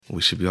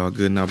We should be all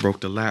good now.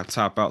 Broke the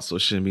laptop out, so it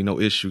shouldn't be no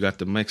issue. Got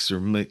the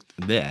mixer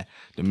there.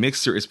 The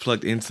mixer is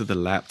plugged into the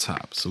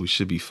laptop, so we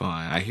should be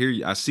fine. I hear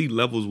you. I see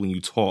levels when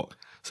you talk,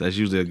 so that's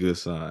usually a good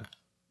sign.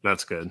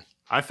 That's good.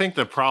 I think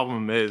the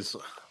problem is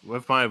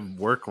with my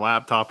work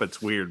laptop,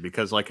 it's weird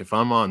because like if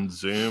I'm on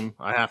Zoom,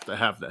 I have to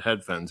have the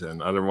headphones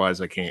in.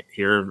 Otherwise, I can't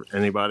hear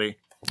anybody.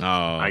 Oh,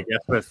 I guess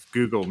with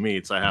Google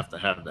Meets, I have to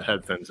have the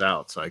headphones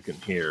out so I can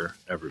hear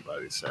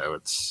everybody. So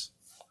it's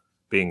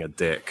being a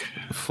dick.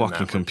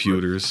 Fucking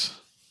computers.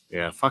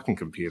 Yeah, fucking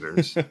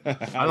computers.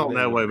 I don't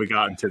know why we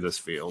got into this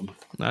field.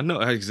 I know,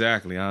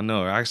 exactly. I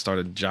know. I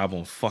started a job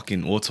on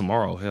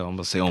tomorrow. Hell, I'm going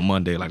to say on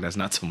Monday. Like, that's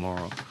not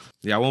tomorrow.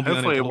 Yeah, I won't be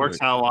Hopefully it works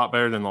out a lot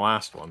better than the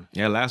last one.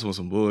 Yeah, last one was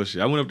some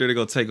bullshit. I went up there to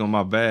go take on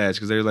my badge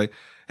because they were like,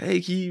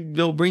 hey, can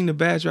you bring the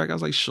badge back? I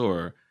was like,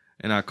 sure.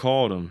 And I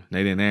called them.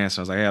 They didn't answer.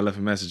 I was like, hey, I left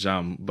a message.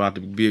 I'm about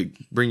to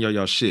bring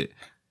y'all shit.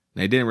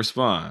 And they didn't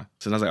respond.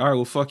 So I was like, all right,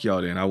 well, fuck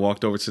y'all then. I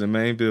walked over to the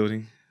main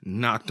building,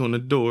 knocked on the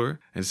door,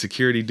 and the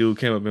security dude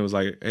came up and was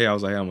like, hey, I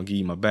was like, I'm going to give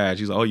you my badge.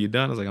 He's like, oh, you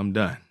done? I was like, I'm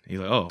done. He's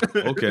like, oh,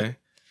 okay.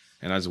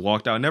 And I just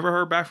walked out. Never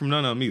heard back from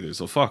none of them either,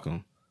 so fuck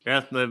them.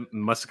 Yeah, they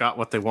must have got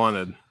what they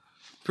wanted.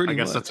 Pretty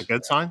much. I guess that's a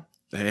good sign.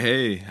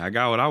 Hey, I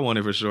got what I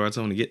wanted for sure. I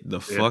told him to get the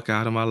fuck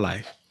out of my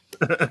life.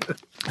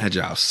 That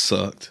job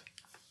sucked.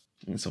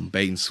 And some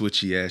bait and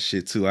switchy ass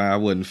shit too. I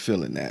wasn't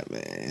feeling that,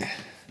 man.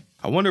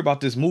 I wonder about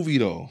this movie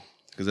though,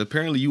 because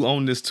apparently you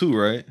own this too,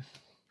 right?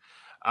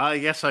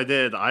 Yes, I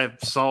did. I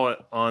saw it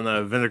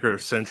on Vinegar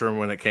Syndrome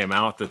when it came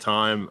out at the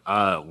time.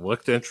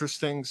 Looked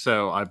interesting,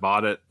 so I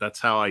bought it.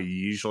 That's how I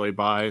usually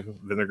buy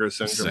Vinegar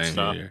Syndrome Same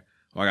stuff. Here.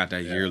 Well, I got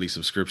that yearly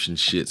subscription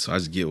shit, so I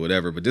just get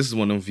whatever. But this is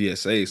one of them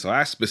VSAs, so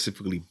I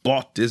specifically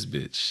bought this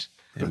bitch.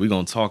 And we're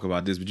going to talk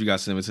about this, but you got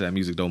to send me to that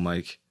music though,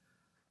 Mike.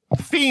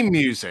 Theme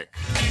music.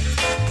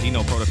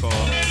 Dino Protocol.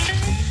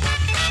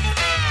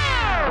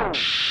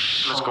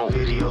 Let's go.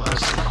 Video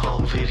hustle, whole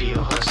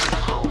video hustle,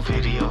 whole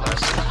video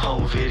hustle,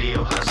 whole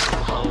video hustle,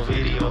 whole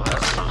video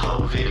hustle,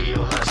 whole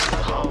video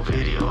hustle, whole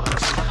video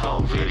hustle,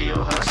 whole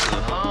video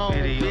hustle, whole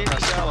video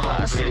hustle,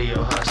 whole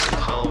video hustle,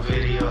 whole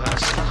video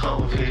hustle,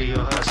 whole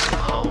video hustle,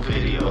 whole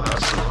video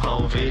hustle,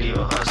 whole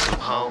video hustle,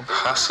 whole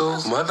hustle,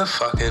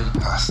 motherfucking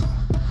hustle,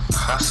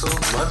 hustle,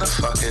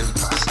 motherfucking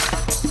hustle,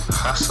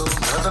 hustle,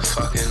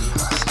 motherfucking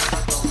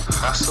hustle,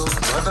 hustle,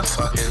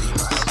 motherfucking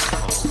hustle,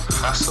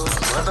 hustle,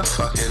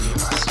 motherfucking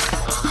hustle.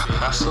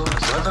 Hustle,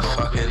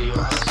 motherfucking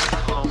hustle.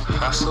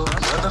 Hustle,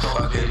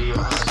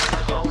 motherfucking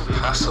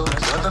hustle. Hustle,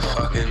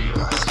 motherfucking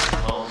hustle.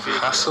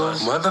 Hustle,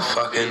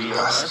 motherfucking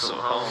hustle.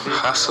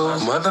 Hustle,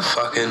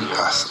 motherfucking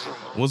hustle.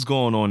 What's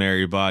going on,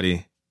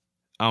 everybody?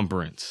 I'm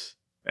Brent.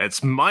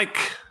 It's Mike,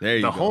 there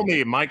you the go.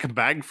 Homie, Mike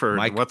Bagford.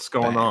 Mike What's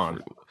going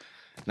on?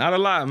 Not a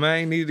lot,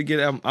 man. Needed to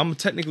get. I'm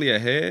technically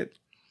ahead.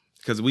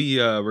 Because we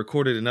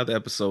recorded another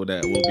episode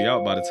that will be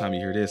out by the time you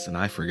hear this, and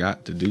I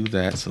forgot to do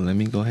that. So let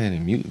me go ahead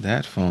and mute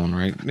that phone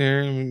right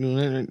there.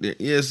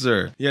 Yes,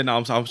 sir. Yeah, no,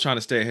 I'm trying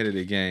to stay ahead of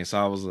the game. So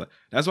I was like,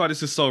 that's why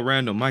this is so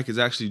random. Mike is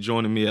actually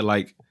joining me at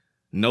like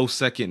no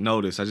second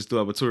notice. I just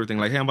threw up a Twitter thing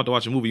like, hey, I'm about to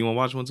watch a movie. You want to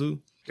watch one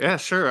too? Yeah,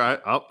 sure.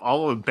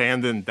 I'll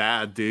abandon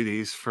dad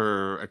duties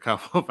for a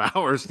couple of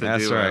hours to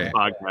do a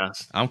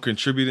podcast. I'm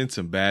contributing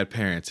to bad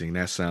parenting.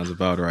 That sounds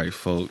about right,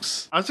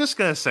 folks. I was just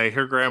going to say,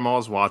 her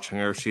grandma's watching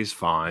her. She's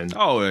fine.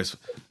 Oh,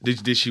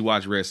 did she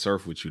watch Red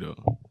Surf with you,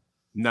 though?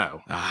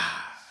 No.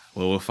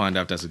 Well, we'll find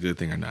out if that's a good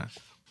thing or not.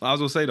 I was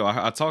going to say, though,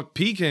 I talked,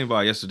 P came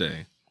by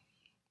yesterday.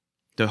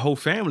 The whole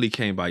family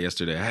came by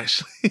yesterday,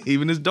 actually.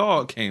 Even his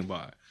dog came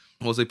by.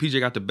 I was like, PJ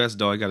got the best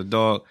dog. He got a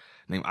dog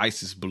named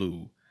Isis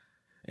Blue.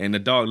 And the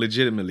dog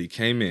legitimately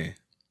came in,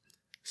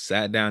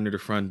 sat down near the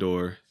front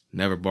door,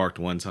 never barked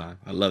one time.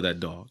 I love that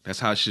dog.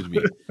 That's how it should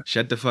be.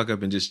 Shut the fuck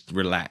up and just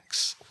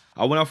relax.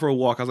 I went out for a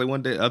walk. I was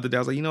like, the other day, I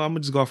was like, I'm going to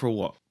just go out for a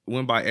walk.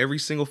 Went by every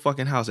single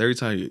fucking house. Every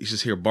time you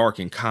just hear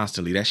barking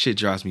constantly. That shit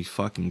drives me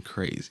fucking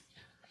crazy.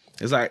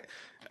 It's like,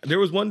 there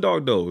was one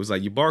dog though. It was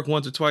like you bark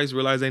once or twice,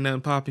 realize ain't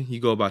nothing popping, you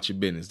go about your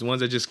business. The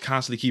ones that just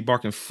constantly keep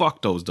barking,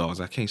 fuck those dogs.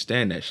 I can't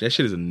stand that shit. That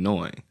shit is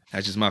annoying.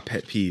 That's just my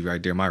pet peeve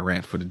right there, my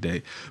rant for the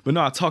day. But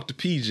no, I talked to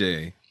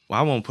PJ. Well,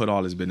 I won't put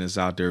all his business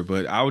out there,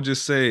 but I would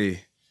just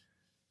say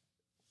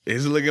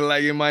it's looking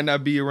like it might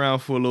not be around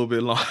for a little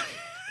bit long.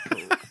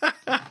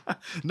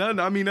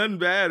 Nothing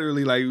bad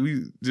really. Like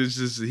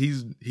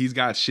he's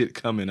got shit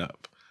coming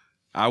up.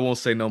 I won't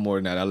say no more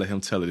than that. I'll let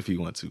him tell it if he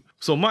wants to.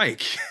 So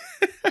Mike.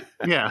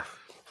 Yeah.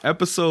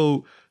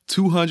 Episode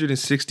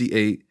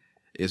 268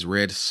 is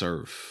Red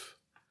Surf.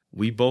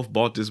 We both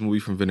bought this movie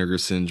from Vinegar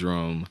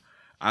Syndrome.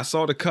 I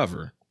saw the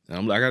cover.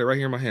 And I got it right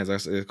here in my hands. I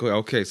said,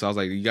 okay. So I was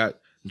like, you got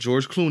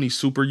George Clooney,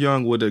 super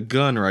young, with a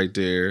gun right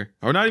there.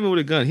 Or not even with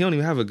a gun. He don't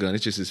even have a gun.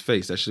 It's just his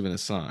face. That should have been a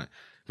sign.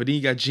 But then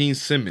you got Gene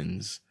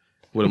Simmons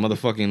with a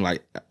motherfucking,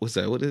 like, what's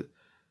that? What is it?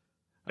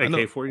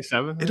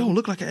 AK-47? It don't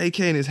look like an AK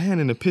in his hand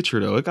in the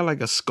picture, though. It got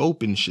like a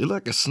scope and shit. It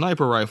look like a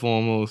sniper rifle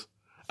almost.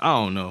 I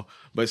don't know.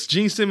 But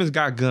Gene Simmons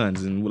got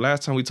guns. And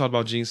last time we talked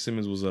about Gene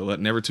Simmons was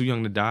Never Too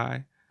Young to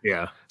Die.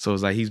 Yeah. So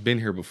it's like he's been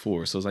here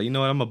before. So it's like, you know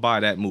what? I'm going to buy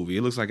that movie.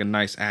 It looks like a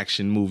nice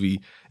action movie.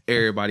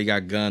 everybody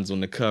got guns on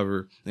the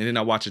cover. And then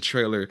I watch a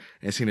trailer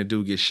and seen a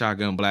dude get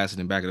shotgun blasted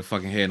in the back of the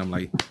fucking head. And I'm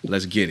like,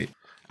 let's get it.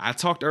 I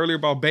talked earlier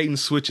about bait and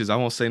switches. I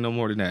won't say no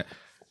more than that.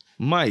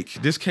 Mike,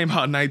 this came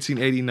out in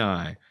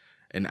 1989.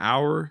 An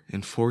hour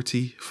and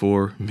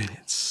 44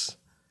 minutes.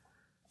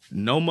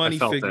 No money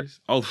figures.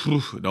 Oh,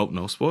 nope,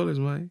 no spoilers,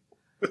 Mike.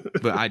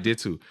 But I did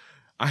too.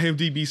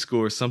 IMDb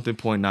score something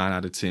 0.9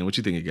 out of 10. What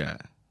you think it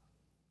got?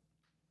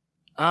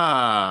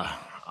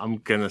 I'm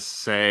gonna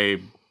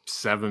say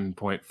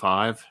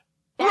 7.5.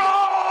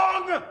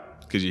 Wrong!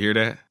 Could you hear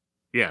that?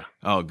 Yeah.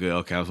 Oh, good.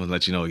 Okay, I was gonna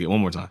let you know again. One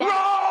more time.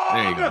 Wrong!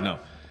 There you go. No.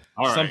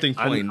 All right. Something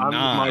 0.9.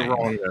 I'm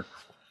wrong there.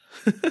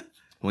 I'm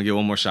gonna get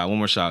one more shot. One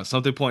more shot.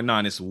 Something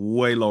 0.9 is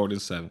way lower than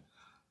 7.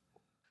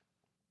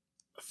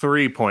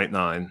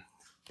 3.9.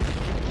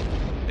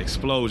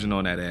 Explosion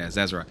on that ass.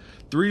 That's right.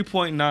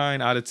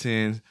 3.9 out of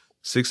 10.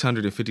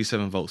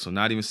 657 votes, so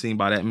not even seen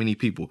by that many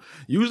people.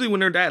 Usually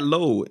when they're that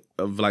low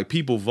of like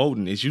people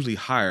voting, it's usually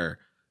higher,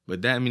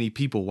 but that many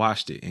people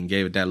watched it and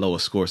gave it that low a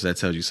score, so that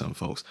tells you something,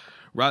 folks.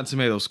 Rotten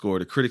Tomatoes score,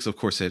 the critics of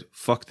course said,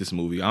 fuck this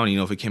movie. I don't even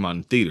know if it came out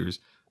in theaters.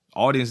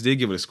 Audience did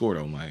give it a score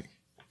though, Mike.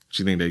 What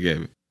you think they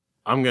gave it?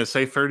 I'm gonna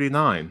say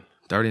 39.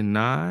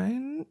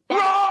 39?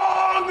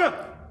 Wrong!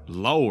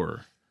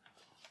 Lower.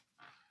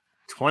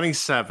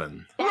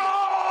 27.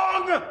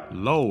 Wrong!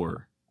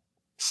 Lower.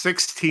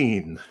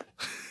 16.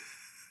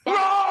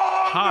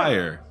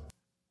 Higher.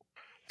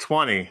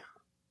 20.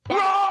 Wrong!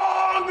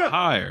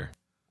 Higher.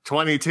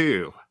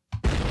 22.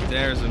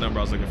 There's the number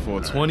I was looking for.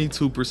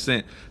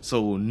 22%.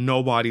 So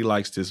nobody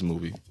likes this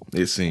movie.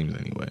 It seems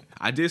anyway.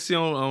 I did see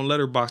on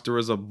Letterboxd there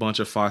was a bunch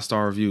of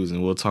 5-star reviews,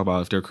 and we'll talk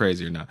about if they're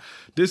crazy or not.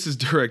 This is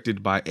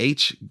directed by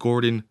H.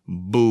 Gordon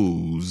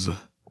Booz,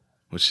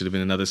 which should have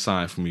been another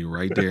sign for me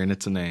right there, and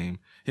it's a name.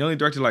 He only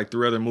directed like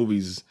 3 other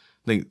movies.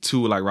 I think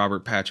 2 like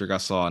Robert Patrick I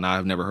saw, and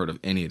I've never heard of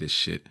any of this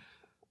shit.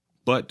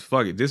 But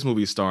fuck it, this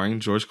movie is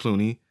starring George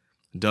Clooney,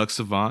 Doug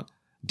Savant,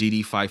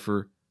 Dee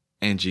Pfeiffer,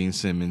 and Gene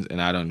Simmons,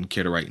 and I don't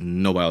care to write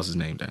nobody else's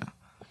name down.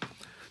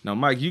 Now,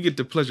 Mike, you get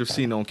the pleasure of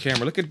seeing it on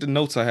camera. Look at the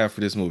notes I have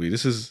for this movie.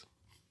 This is,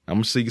 I'm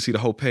gonna so you can see the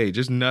whole page.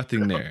 There's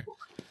nothing there.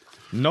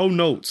 No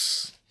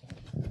notes.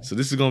 So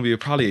this is gonna be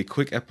probably a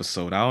quick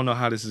episode. I don't know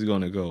how this is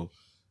gonna go.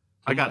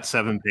 I got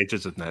 7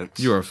 pages of notes.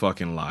 You're a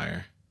fucking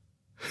liar.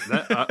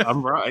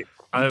 I'm right.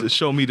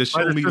 Show me the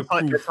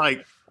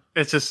proof.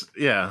 It's just,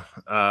 yeah.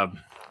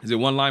 Is it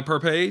 1 line per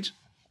page?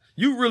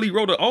 You really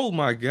wrote it. Oh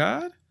my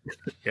God.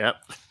 Yep.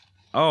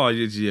 Oh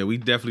yeah, we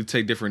definitely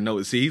take different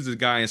notes. See, he's the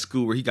guy in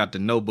school where he got the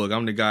notebook.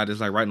 I'm the guy that's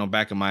like writing on the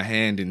back of my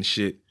hand and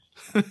shit.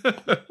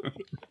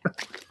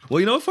 Well,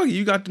 you know what? Fuck it.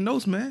 You got the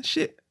notes, man.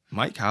 Shit.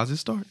 Mike, how's it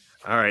start?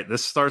 All right.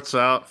 This starts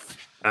out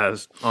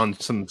as on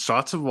some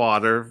shots of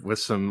water with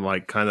some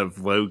like kind of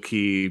low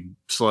key,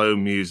 slow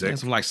music. And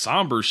some like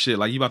somber shit.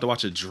 Like you about to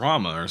watch a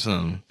drama or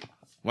something.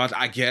 Well,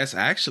 I guess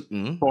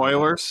actually.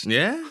 Spoilers.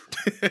 Yeah,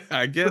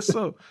 I guess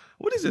so.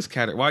 What is this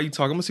category? Why are you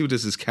talking? I'm gonna see what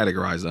this is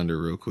categorized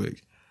under real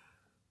quick.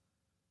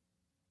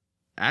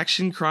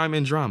 Action, crime,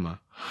 and drama.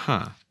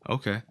 Huh.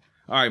 Okay.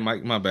 All right,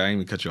 Mike. My bad. I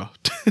didn't even cut you off.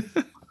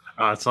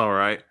 It's all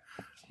right.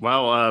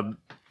 Well,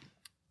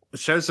 it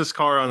shows this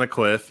car on a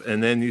cliff,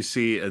 and then you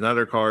see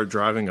another car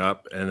driving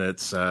up, and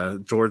it's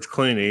George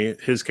Clooney.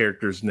 His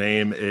character's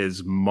name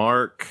is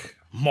Mark.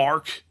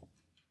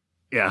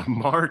 Yeah,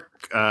 Mark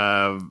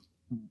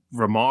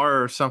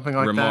Ramar or something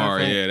like that.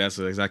 Ramar, yeah, that's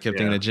what I kept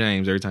thinking of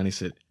James every time he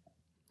said.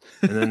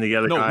 And then the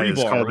other guy Rebar.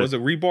 is called Was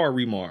it Rebar or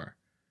Remar?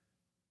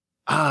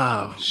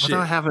 What do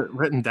I have it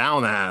written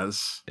down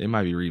as? It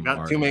might be Remar.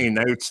 Got too many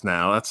notes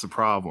now. That's the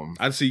problem.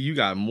 I see you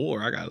got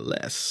more. I got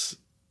less.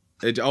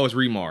 It's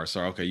Remar.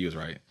 Sorry. Okay, you was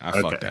right.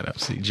 I fucked that up.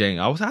 See, James.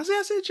 I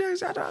said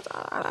James. All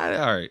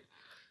right.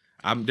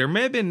 There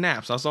may have been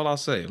naps. That's all I'll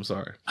say. I'm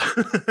sorry.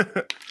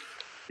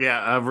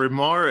 Yeah,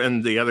 Ramar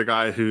and the other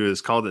guy who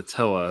is called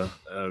Attila,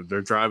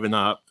 they're driving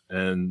up,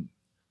 and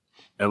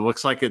it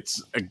looks like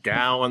it's a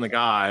gal and a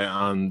guy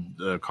on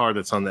the car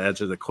that's on the edge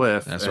of the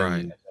cliff. That's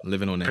right.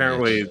 Living on the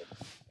apparently, edge.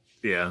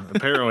 Yeah.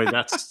 Apparently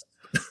that's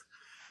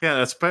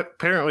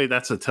apparently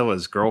that's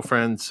Attila's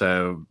girlfriend.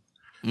 So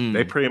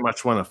they pretty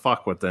much want to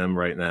fuck with them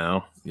right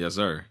now. Yes,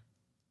 sir.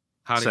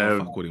 How do you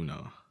fuck with him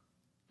now?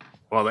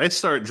 Well, they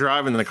start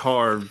driving the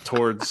car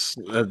towards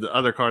the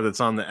other car that's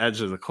on the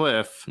edge of the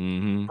cliff.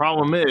 Mm-hmm.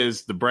 Problem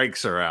is the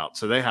brakes are out,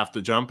 so they have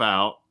to jump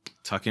out.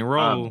 Tuck and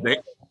roll. They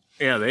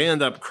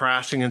end up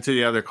crashing into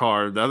the other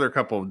car. The other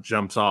couple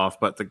jumps off,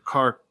 but the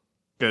car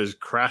goes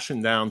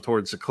crashing down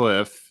towards the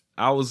cliff.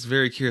 I was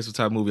very curious what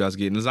type of movie I was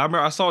getting. I remember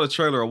I saw the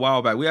trailer a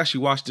while back. We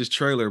actually watched this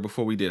trailer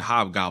before we did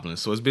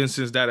Hobgoblins. So it's been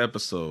since that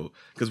episode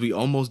because we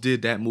almost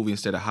did that movie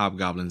instead of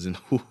Hobgoblins. And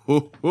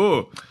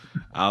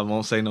I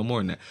won't say no more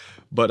than that.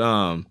 But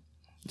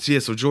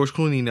so George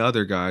Clooney and the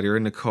other guy, they're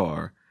in the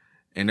car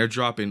and they're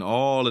dropping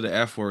all of the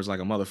F words like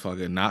a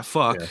motherfucker. Not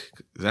fuck. Yeah.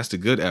 That's the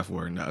good F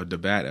word, not the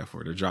bad F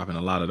word. They're dropping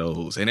a lot of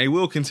those. And they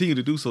will continue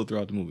to do so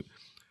throughout the movie.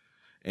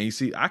 And you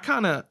see, I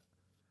kind of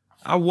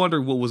I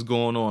wondered what was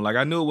going on. Like,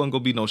 I knew it wasn't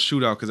gonna be no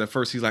shootout because at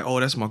first he's like, "Oh,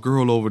 that's my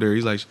girl over there."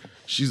 He's like,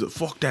 "She's a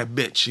fuck that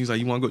bitch." He's like,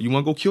 "You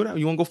wanna go kill that?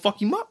 You wanna go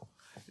fuck him up?"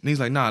 And he's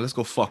like, "Nah, let's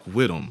go fuck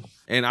with him."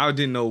 And I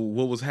didn't know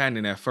what was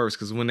happening at first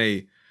because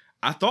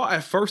I thought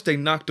at first they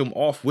knocked him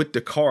off with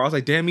the car. I was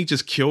like, "Damn, he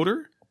just killed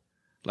her."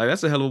 Like,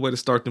 that's a hell of a way to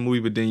start the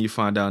movie. But then you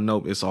find out,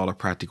 nope, it's all a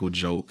practical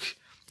joke,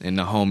 and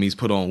the homies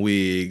put on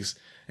wigs.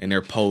 And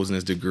they're posing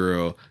as the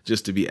girl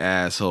just to be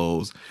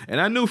assholes.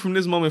 And I knew from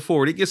this moment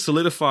forward, it gets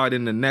solidified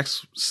in the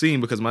next scene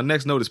because my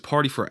next note is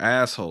party for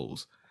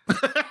assholes.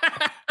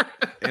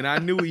 And I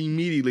knew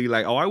immediately,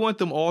 like, oh, I want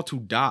them all to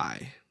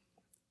die.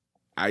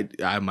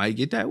 I might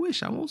get that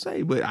wish, I won't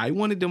say, but I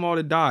wanted them all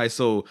to die.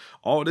 So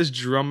all this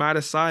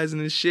dramaticizing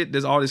and shit,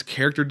 there's all this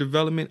character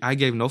development. I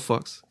gave no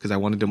fucks because I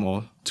wanted them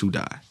all to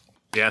die.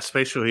 Yeah,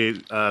 especially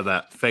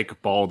that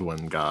fake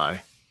Baldwin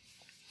guy.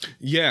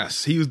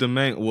 Yes, he was the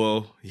main.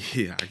 Well,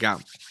 yeah, I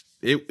got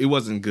it. It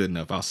wasn't good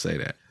enough. I'll say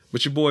that.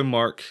 But your boy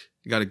Mark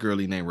got a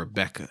girlie named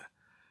Rebecca,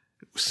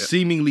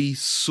 seemingly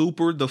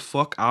super the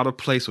fuck out of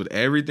place with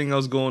everything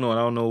else going on.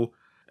 I don't know.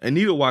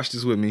 Anita watched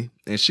this with me,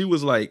 and she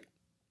was like,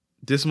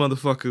 "This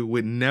motherfucker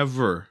would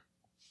never,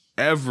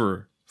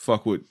 ever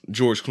fuck with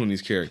George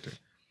Clooney's character,"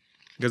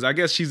 because I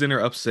guess she's in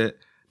there upset.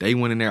 They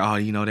went in there, oh,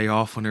 you know, they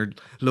off on their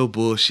little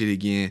bullshit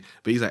again.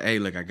 But he's like, "Hey,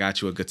 look, I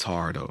got you a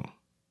guitar though.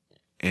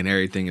 And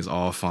everything is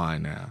all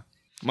fine now."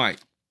 Mike,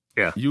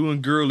 yeah, you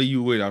and girlie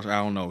you with, I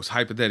don't know, it's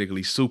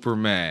hypothetically super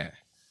mad.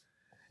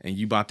 And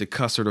you about to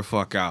cuss her the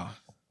fuck out.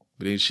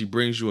 But then she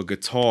brings you a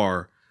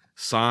guitar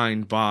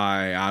signed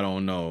by, I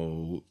don't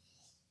know,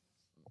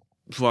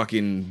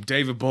 fucking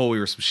David Bowie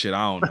or some shit.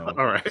 I don't know.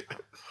 All right.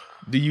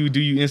 Do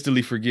you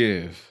instantly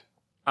forgive?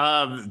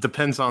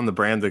 Depends on the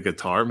brand of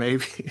guitar,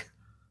 maybe.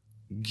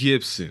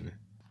 Gibson.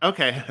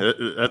 Okay,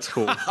 that's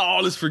cool.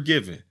 All is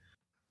forgiven.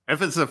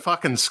 If it's a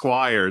fucking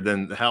Squire,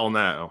 then hell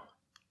no.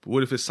 But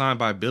what if it's signed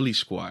by Billy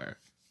Squire?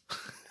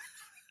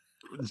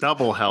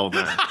 Double hell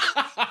no.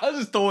 I was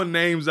just throwing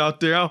names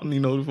out there. I don't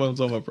even know the fuck I'm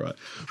talking about, bro.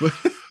 But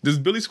does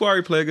Billy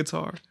Squire play a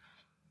guitar?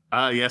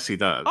 Yes, he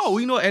does. Oh,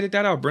 you know, edit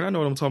that out, Brent. I know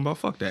what I'm talking about.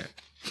 Fuck that.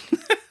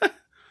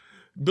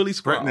 Billy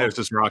Squire. Brent knows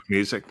his rock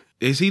music.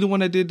 Is he the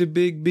one that did the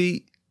big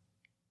beat?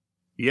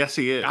 Yes,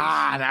 he is.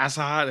 That's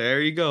hot.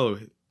 There you go.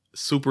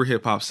 Super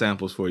hip hop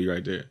samples for you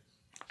right there.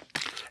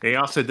 He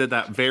also did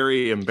that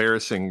very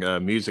embarrassing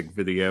music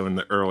video in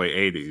the early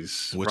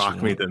 80s. Which Rock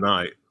one? Me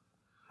Tonight.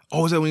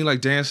 Oh, is that when you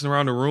like dancing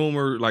around the room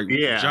or like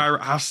gyro?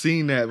 I've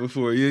seen that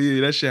before.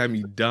 Yeah, that shit had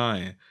me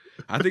dying.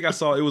 I think I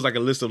saw it was like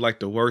a list of like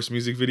the worst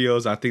music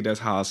videos. I think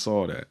that's how I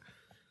saw that.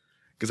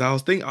 Cause I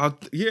was thinking,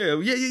 yeah.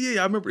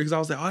 I remember because I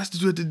was like, oh, that's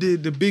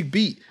the big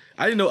beat.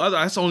 I didn't know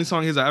that's the only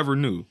song his I ever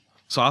knew.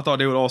 So I thought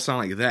they would all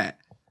sound like that.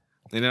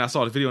 And then I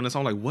saw the video and the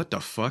song like, what the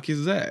fuck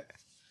is that?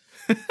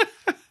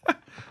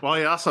 Well,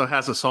 he also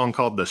has a song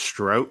called The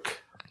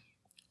Stroke.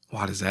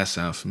 Why does that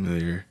sound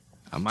familiar?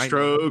 I might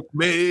Stroke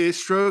me.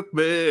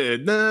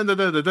 Da, da,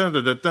 da, da, da,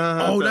 da,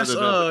 da, Oh,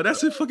 da,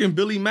 that's it fucking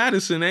Billy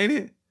Madison, ain't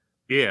it?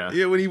 Yeah.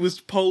 Yeah, when he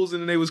was posing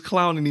and they was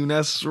clowning him.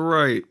 That's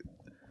right.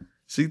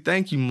 See,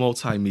 thank you,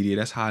 multimedia.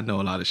 That's how I know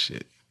a lot of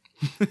shit.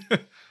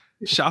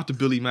 Shout out to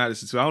Billy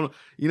Madison too. I don't,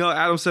 you know,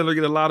 Adam Sandler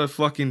get a lot of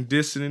fucking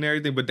dissing and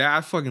everything, but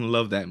I fucking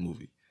love that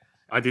movie.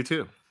 I do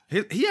too.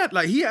 He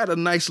had a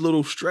nice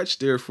little stretch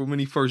there from when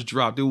he first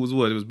dropped. It was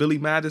what? It was Billy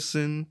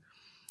Madison.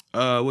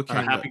 What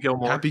came Happy up?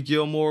 Gilmore. Happy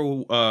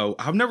Gilmore.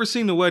 I've never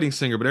seen The Wedding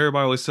Singer, but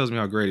everybody always tells me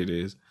how great it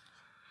is.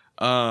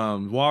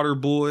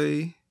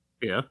 Waterboy.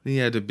 Yeah. Then he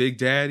had the Big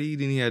Daddy.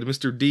 Then he had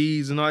Mr.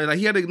 D's and all that. Like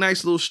he had a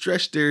nice little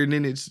stretch there, and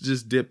then it's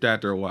just dipped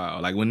after a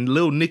while. Like when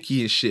Lil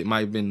Nicky and shit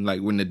might have been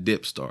like when the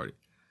dip started.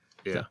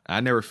 Yeah. So I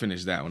never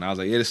finished that one. I was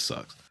like, yeah, this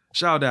sucks.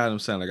 Shout out to Adam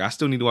Sandler. I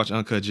still need to watch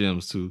Uncut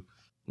Gems too.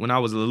 When I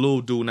was a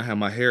little dude and I had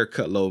my hair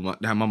cut low, I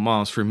had my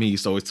mom's for me.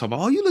 So it's talking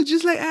about, oh, you look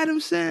just like Adam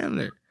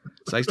Sandler.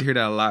 So I used to hear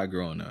that a lot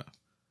growing up.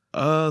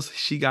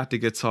 She got the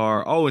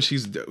guitar. Oh, and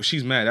she's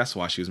mad. That's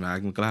why she was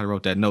mad. I'm glad I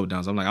wrote that note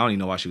down. So I'm like, I don't even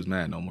know why she was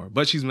mad no more.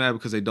 But she's mad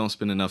because they don't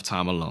spend enough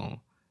time alone.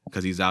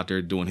 Because he's out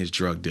there doing his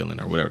drug dealing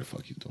or whatever the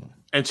fuck he's doing.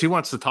 And she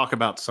wants to talk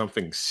about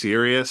something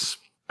serious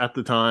at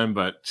the time,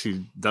 but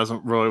she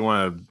doesn't really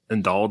want to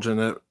indulge in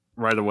it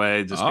right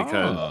away just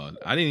because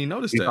I didn't even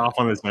notice he's that. off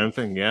on his own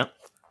thing. Yeah.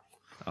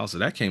 Oh, so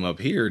that came up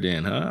here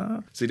then,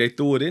 huh? See, they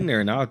threw it in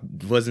there and I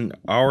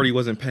already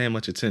wasn't paying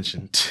much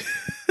attention.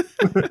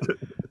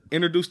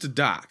 Introduced to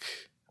Doc.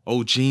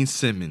 Oh, Gene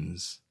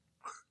Simmons.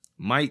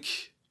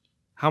 Mike,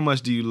 how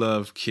much do you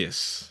love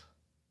Kiss?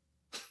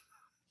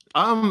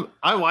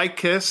 I like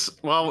Kiss.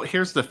 Well,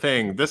 here's the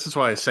thing. This is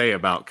what I say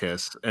about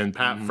Kiss. And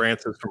Pat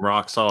Francis from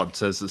Rock Solid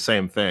says the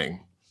same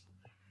thing.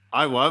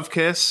 I love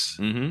Kiss,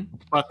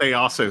 but they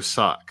also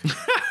suck.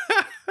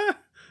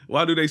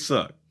 Why do they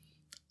suck?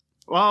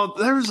 Well,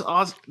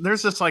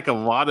 there's just like a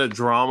lot of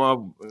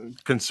drama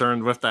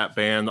concerned with that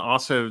band.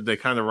 Also, they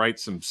kind of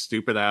write some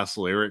stupid ass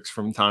lyrics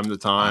from time to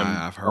time.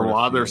 I've heard a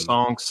lot of their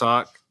songs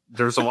suck.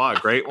 There's a lot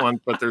of great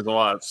ones, but there's a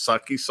lot of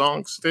sucky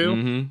songs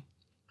too.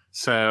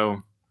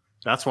 So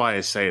that's why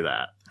I say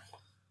that.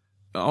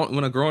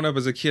 when I growing up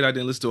as a kid, I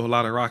didn't listen to a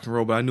lot of rock and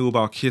roll, but I knew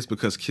about Kiss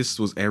because Kiss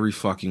was every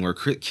fucking word.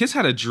 Kiss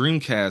had a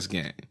Dreamcast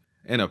game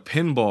and a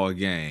pinball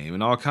game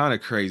and all kind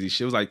of crazy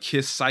shit. It was like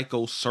Kiss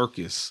Psycho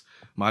Circus.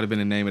 Might have been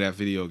the name of that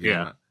video game.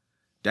 Yeah.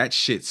 That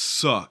shit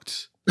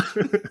sucked.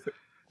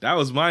 That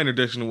was my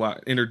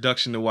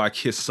introduction to why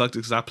Kiss sucked,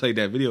 because I played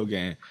that video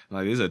game.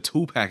 Like, there's a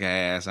 2-pack of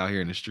ass out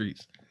here in the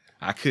streets.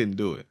 I couldn't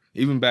do it.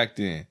 Even back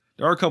then.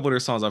 There are a couple of their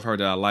songs I've heard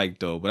that I like,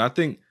 though. But I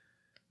think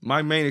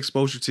my main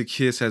exposure to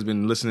Kiss has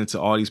been listening to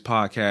all these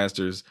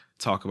podcasters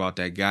talk about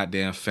that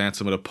goddamn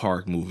Phantom of the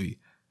Park movie.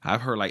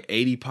 I've heard like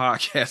 80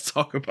 podcasts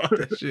talk about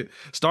that shit.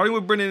 Starting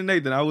with Brendan and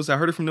Nathan. I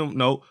heard it from them.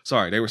 No,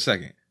 sorry, they were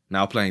second.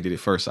 Now Playing did it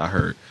first, I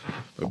heard.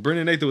 But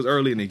Brendan and Nathan was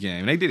early in the game.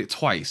 And they did it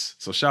twice.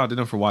 So shout out to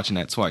them for watching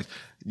that twice.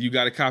 You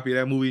got a copy of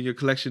that movie in your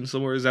collection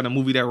somewhere? Is that a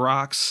movie that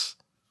rocks?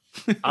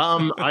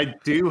 I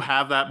do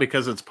have that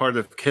because it's part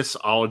of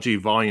Kissology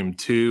Volume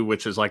 2,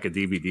 which is like a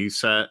DVD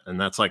set, and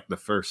that's like the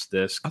first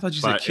disc. I thought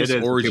you said Kiss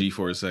Orgy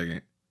for a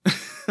second.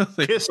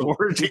 Like, Kiss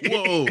Orgy.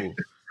 Whoa.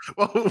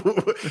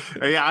 Whoa.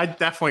 Yeah, I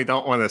definitely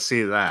don't want to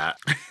see that.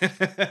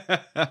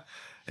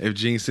 If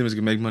Gene Simmons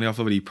could make money off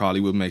of it, he probably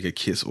would make a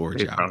Kiss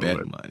Orgy. I bet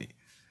would. money.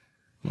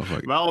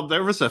 Well,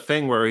 there was a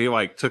thing where he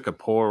like took a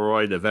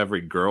Polaroid of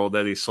every girl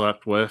that he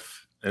slept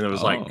with, and it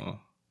was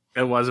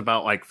it was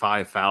about like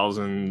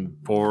 5,000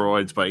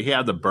 Polaroids, but he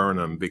had to burn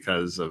them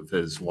because of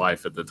his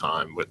wife at the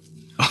time,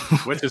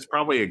 which is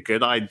probably a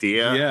good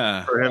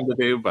idea for him to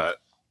do, but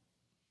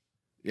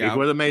he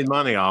would have made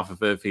money off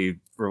of it if he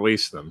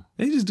released them.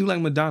 They just do like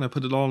Madonna,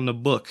 put it all in the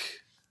book.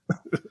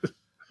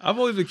 I've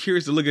always been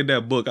curious to look at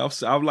that book.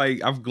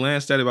 I've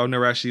glanced at it, but I've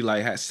never actually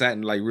like sat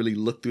and like really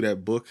looked through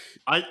that book.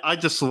 I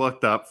just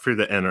looked up through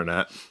the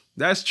internet.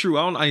 That's true.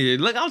 I'm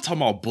talking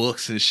about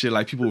books and shit.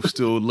 Like people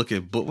still look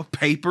at book with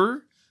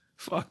paper.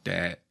 Fuck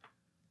that.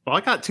 Well,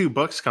 I got 2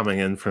 books coming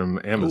in from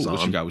Amazon.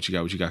 Ooh, what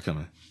you got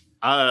coming?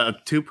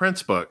 2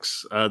 Prince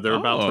books. They're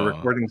about the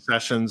recording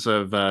sessions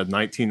of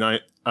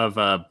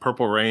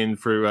Purple Rain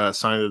through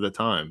Sign of the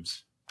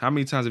Times. How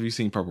many times have you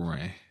seen Purple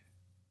Rain?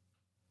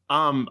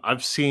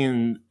 I've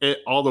seen it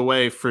all the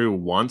way through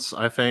once,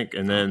 I think,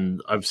 and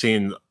then I've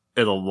seen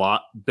it a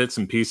lot, bits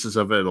and pieces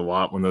of it a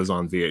lot when it was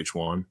on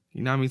VH1.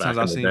 You know how many times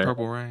I've seen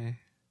Purple Rain?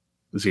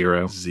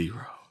 0.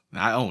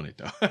 I own it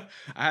though.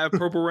 I have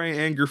Purple Rain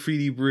and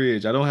Graffiti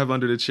Bridge. I don't have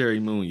Under the Cherry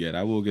Moon yet.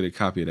 I will get a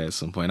copy of that at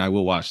some point. I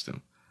will watch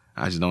them.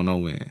 I just don't know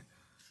when.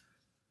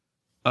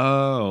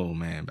 Oh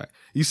man,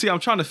 you see,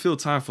 I'm trying to fill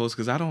time, folks,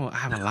 because I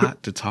have a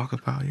lot to talk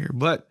about here.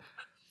 But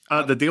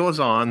the deal is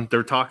on.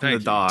 They're talking to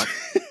Doc.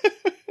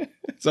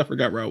 So I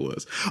forgot where I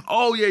was.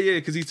 Oh yeah,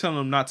 because he's telling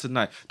them not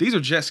tonight. These are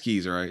jet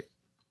skis, right?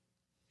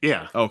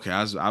 Yeah. Okay.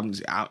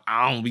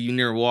 I don't be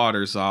near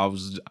water, so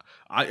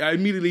I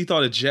immediately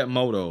thought of Jet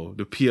Moto,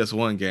 the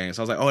PS1 game.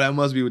 So I was like, oh, that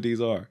must be what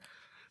these are.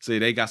 So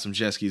they got some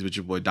jet skis, but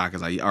your boy Doc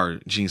is like, or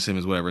Gene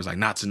Simmons, whatever. It's like,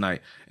 not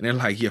tonight. And they're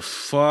like, yeah,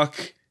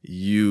 fuck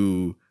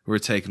you. We're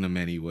taking them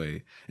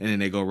anyway. And then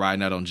they go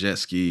riding out on jet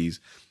skis.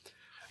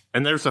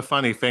 And there's a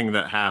funny thing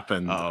that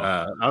happened.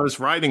 I was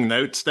writing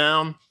notes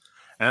down.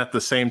 And at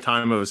the same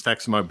time, I was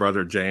texting my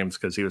brother James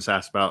because he was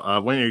asked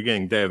about when you're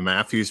getting Dave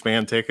Matthews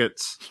Band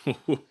tickets.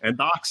 And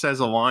Doc says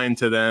a line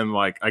to them,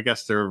 like, I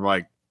guess they're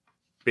like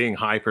being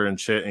hyper and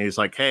shit. And he's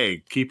like,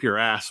 hey, keep your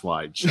ass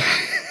wide shut.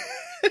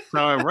 So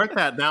I wrote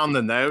that down in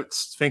the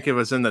notes, think it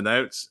was in the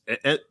notes.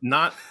 It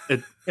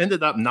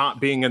ended up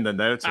not being in the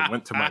notes. It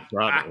went to my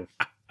brother.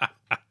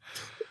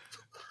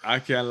 I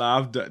can't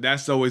lie.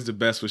 That's always the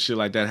best when shit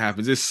like that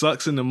happens. It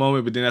sucks in the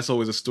moment, but then that's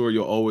always a story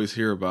you'll always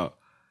hear about.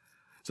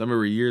 So I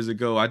remember years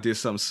ago, I did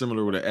something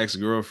similar with an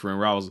ex-girlfriend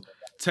where I was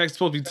supposed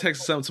to be texting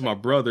something to my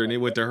brother, and it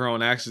went to her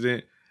on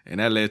accident, and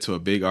that led to a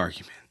big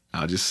argument.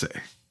 I'll just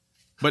say.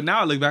 But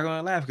now I look back on it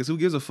and laugh because who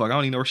gives a fuck? I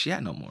don't even know where she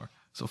at no more.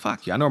 So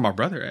fuck you. I know where my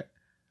brother at.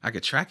 I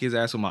could track his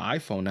ass with my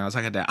iPhone now. So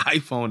I got that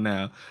iPhone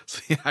now,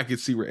 so I can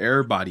see where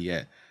everybody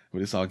at.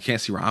 But it's all can't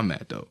see where I'm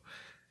at though.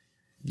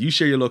 You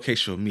share your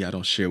location with me. I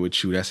don't share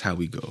with you. That's how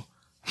we go.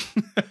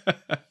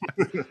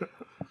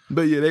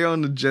 But yeah, they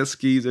on the jet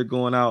skis. They're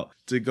going out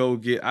to go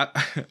get.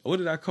 What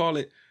did I call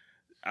it?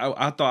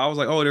 I thought I was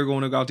like, oh, they're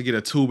going to go out to get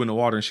a tube in the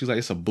water, and she's like,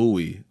 it's a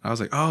buoy. I was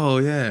like, oh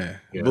yeah.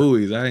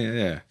 Buoys.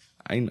 I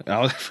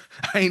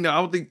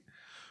don't think.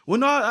 Well,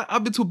 no,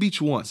 I've been to a beach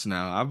once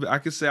now. I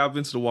could say I've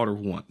been to the water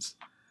once.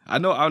 I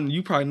know.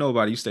 You probably know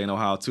about it. You stay in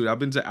Ohio too. I've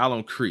been to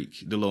Alum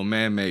Creek, the little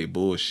man-made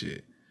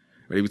bullshit.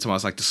 Maybe talking about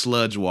it's like the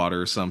sludge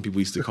water or something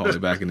people used to call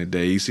it back in the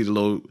day. You see the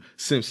little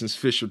Simpsons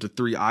fish with the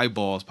 3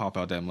 eyeballs pop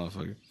out that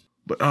motherfucker.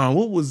 But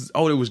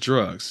it was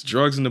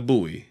drugs in the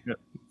buoy. Yep.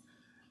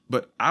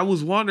 But I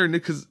was wondering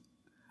because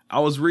I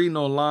was reading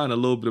online a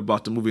little bit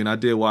about the movie, and I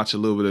did watch a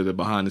little bit of the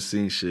behind the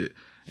scenes shit.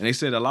 And they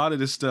said a lot of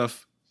this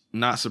stuff,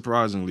 not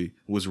surprisingly,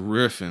 was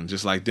riffing,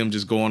 just like them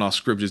just going off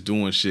script, just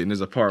doing shit. And there's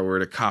a part where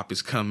the cop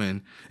is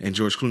coming and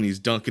George Clooney's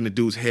dunking the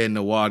dude's head in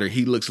the water.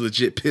 He looks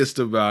legit pissed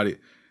about it.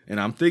 And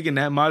I'm thinking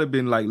that might have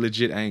been like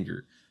legit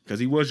anger because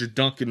he was just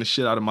dunking the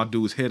shit out of my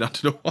dude's head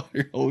onto the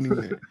water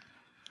holding it.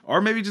 Or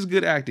maybe just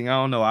good acting. I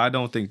don't know. I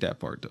don't think that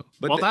part though.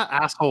 But that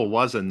asshole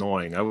was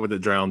annoying. I would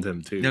have drowned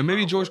him too. yeah,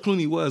 maybe George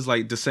Clooney was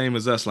like the same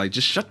as us. Like,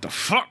 just shut the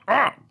fuck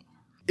up.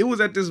 It was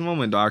at this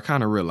moment though, I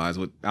kind of realized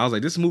I was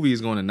like, this movie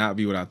is going to not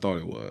be what I thought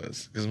it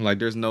was. Because I'm like,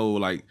 there's no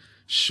like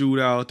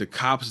shootout. The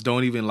cops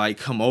don't even like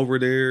come over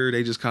there.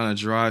 They just kind of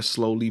drive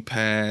slowly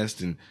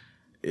past. And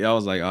I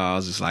was like, I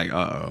was just like,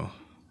 uh-oh.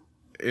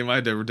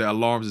 The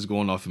alarms is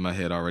going off in my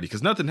head already.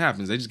 Because nothing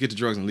happens. They just get the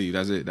drugs and leave.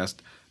 That's it. That's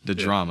the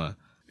drama.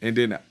 And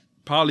then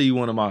probably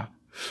one of my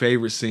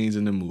favorite scenes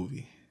in the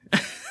movie.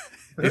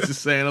 It's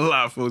just saying a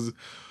lot, folks.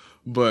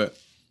 But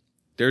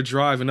they're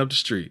driving up the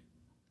street.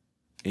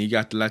 And you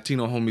got the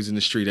Latino homies in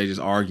the street. They just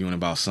arguing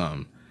about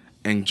something.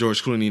 And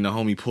George Clooney and the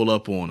homie pull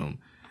up on them.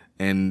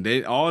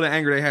 And all the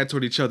anger they had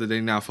toward each other,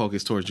 they now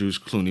focus towards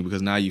George Clooney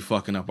because now you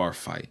fucking up our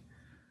fight.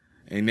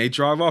 And they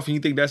drive off and you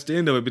think that's the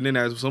end of it. But then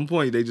at some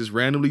point, they just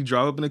randomly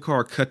drive up in the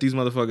car, cut these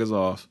motherfuckers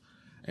off.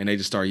 And they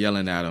just start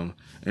yelling at them.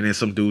 And then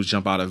some dudes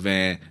jump out of a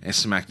van and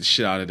smack the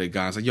shit out of the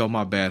guy. It's like, yo,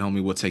 my bad,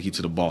 homie. We'll take you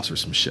to the boss or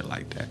some shit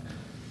like that.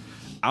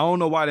 I don't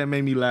know why that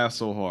made me laugh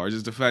so hard.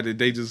 Just the fact that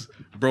they just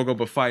broke up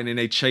a fight and then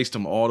they chased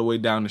them all the way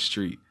down the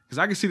street. Because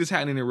I can see this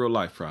happening in real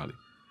life, probably.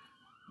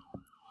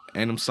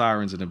 And them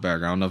sirens in the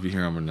background. I don't know if you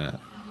hear them or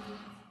not.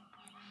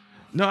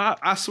 No,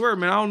 I swear,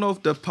 man, I don't know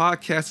if the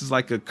podcast is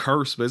like a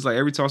curse, but it's like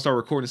every time I start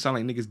recording, it sounds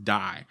like niggas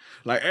die.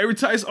 Like every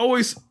time,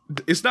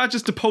 it's not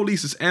just the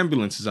police, it's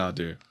ambulances out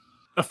there.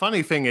 The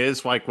funny thing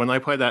is, like when I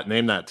play that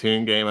Name That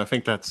Tune game, I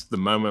think that's the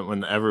moment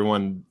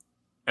when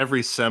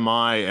every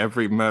semi,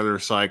 every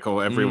motorcycle,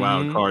 every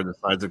wild car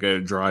decides to go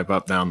drive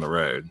up down the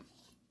road.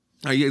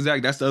 Oh, yeah,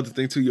 exactly. That's the other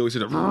thing too. You always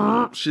hear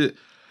the shit.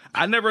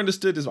 I never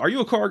understood this. Are you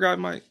a car guy,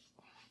 Mike?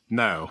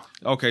 No.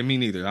 Okay, me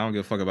neither. I don't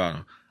give a fuck about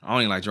them. I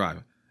don't even like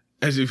driving.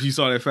 As if you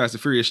saw that Fast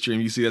and Furious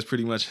stream, you see that's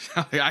pretty much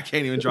I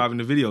can't even drive in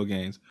the video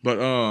games. But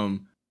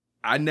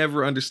I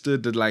never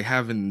understood the like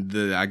having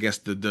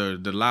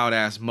the loud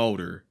ass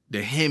motor,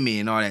 the Hemi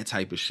and all that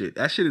type of shit.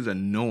 That shit is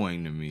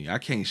annoying to me. I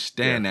can't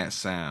stand that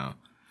sound.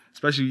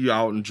 Especially you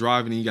out and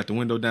driving and you got the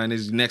window down,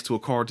 there's next to a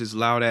car, this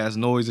loud ass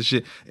noise and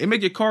shit. It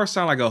make your car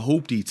sound like a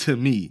hoopty to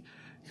me.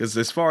 Because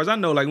as far as I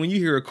know, like when you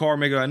hear a car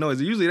make that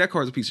noise, usually that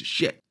car's a piece of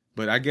shit.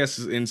 But I guess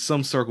in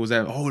some circles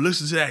that, oh,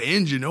 listen to that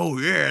engine. Oh,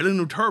 yeah, listen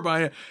to the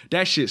turbine.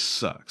 That shit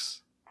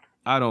sucks.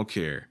 I don't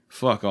care.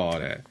 Fuck all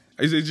that.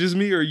 Is it just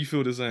me or you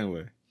feel the same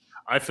way?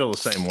 I feel the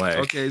same way.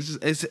 Okay,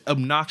 it's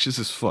obnoxious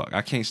as fuck.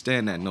 I can't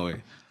stand that noise.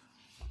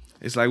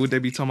 It's like what they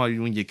be talking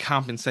about when you're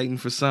compensating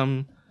for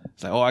something.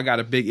 It's like, oh, I got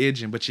a big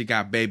engine, but you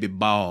got baby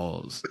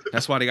balls.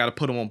 That's why they got to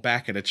put them on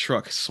back of the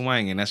truck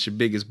swinging. That's your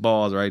biggest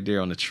balls right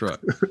there on the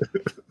truck.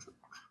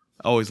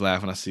 I always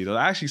laugh when I see those.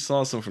 I actually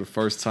saw some for the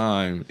first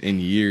time in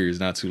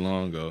years, not too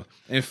long ago.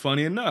 And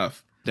funny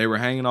enough, they were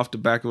hanging off the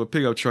back of a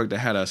pickup truck that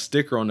had a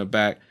sticker on the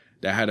back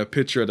that had a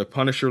picture of the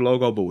Punisher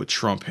logo, but with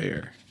Trump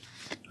hair.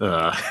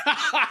 I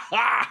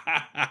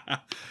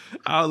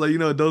was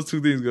like, those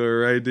two things go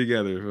right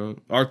together, bro.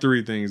 Or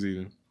three things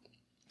even.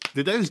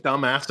 Did those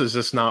dumbasses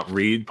just not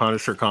read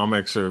Punisher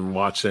comics or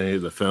watch any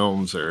of the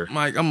films? Or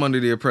Mike, I'm under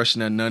the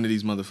impression that none of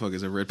these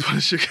motherfuckers have read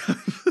Punisher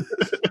comics.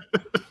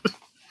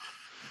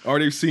 Or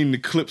they've seen the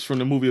clips from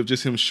the movie of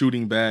just him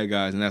shooting bad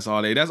guys, and that's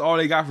all they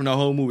got from the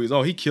whole movie is,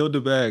 oh, he killed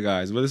the bad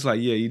guys. But it's like,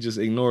 yeah, he just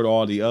ignored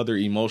all the other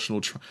emotional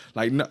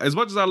as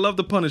much as I love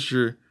the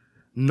Punisher,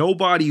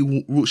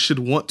 nobody should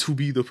want to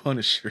be the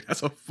Punisher.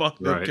 That's a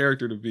fucked up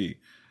character to be.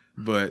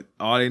 But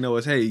all they know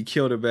is, hey, he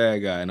killed a bad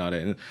guy and all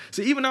that. And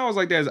see, even I was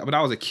like that, but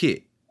I was a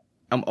kid.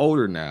 I'm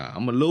older now.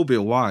 I'm a little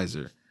bit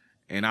wiser,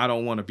 and I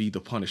don't want to be the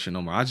Punisher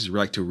no more. I just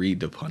like to read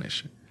the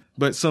Punisher.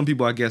 But some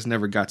people, I guess,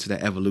 never got to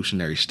that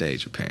evolutionary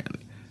stage,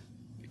 apparently.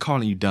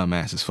 Calling you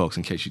dumbasses, folks,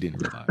 in case you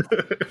didn't realize.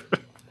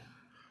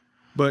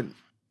 But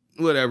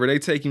whatever, they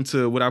take him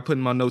to what I put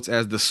in my notes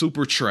as the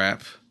super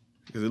trap,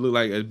 because it looked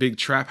like a big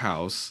trap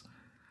house.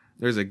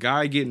 There's a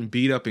guy getting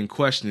beat up and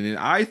questioned, and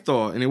I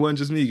thought, and it wasn't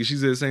just me, because she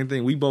said the same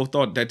thing, we both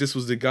thought that this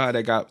was the guy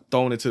that got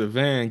thrown into the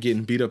van,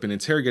 getting beat up and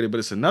interrogated, but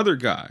it's another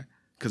guy,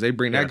 because they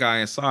bring that guy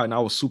inside, and I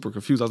was super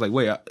confused. I was like,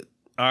 wait, all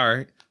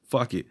right,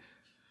 fuck it.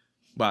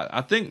 But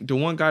I think the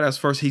one guy that's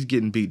first, he's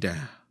getting beat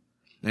down,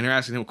 and they're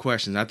asking him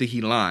questions. I think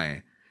he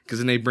lying. Because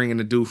then they bring in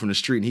the dude from the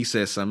street and he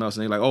says something else.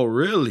 And they're like, oh,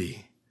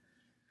 really?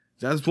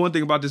 That's one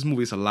thing about this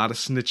movie. It's a lot of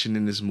snitching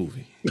in this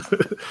movie.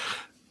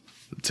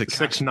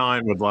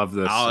 6ix9ine would love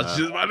this. I was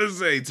just about to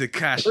say,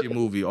 Tekashi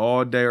movie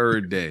all day,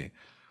 every day.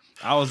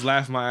 I was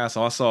laughing my ass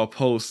off. I saw a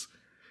post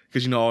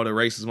because, all the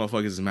racist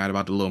motherfuckers is mad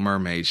about the Little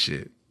Mermaid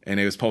shit. And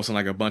they was posting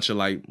like a bunch of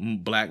like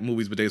black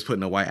movies, but they was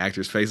putting the white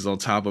actors' faces on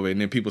top of it.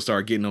 And then people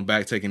started getting them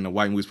back, taking the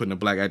white movies, putting the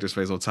black actors'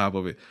 face on top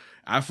of it.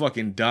 I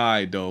fucking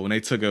died though when they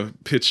took a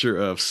picture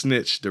of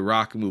Snitch, the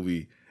Rock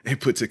movie, and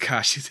put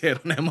Tekashi's head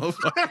on that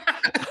motherfucker.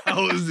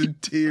 I was in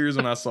tears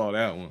when I saw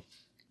that one.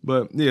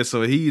 But yeah,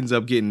 so he ends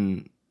up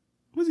getting,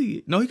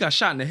 he got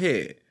shot in the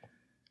head.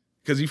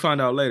 Because you find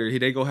out later,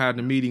 they go have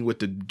the meeting with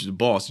the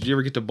boss. Did you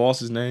ever get the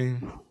boss's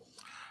name?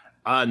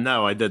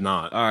 No, I did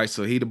not. All right,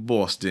 so he the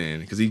boss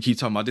then, because he keep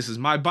talking about, this is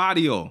my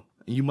barrio,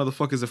 and you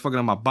motherfuckers are fucking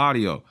on my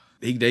barrio.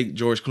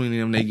 George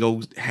Clooney and them, they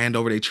go hand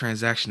over their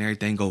transaction,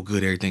 everything go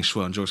good, everything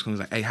swell. And George Clooney's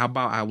like, hey, how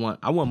about I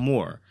want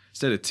more.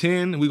 Instead of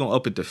 10, we gonna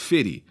up it to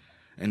 50.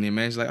 And then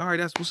man's like, all right,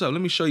 that's what's up.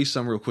 Let me show you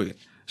something real quick.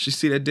 She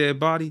see that dead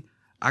body?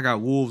 I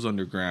got wolves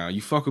underground.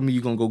 You fuck with me,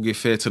 you gonna go get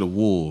fed to the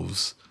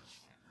wolves.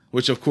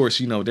 Which of course,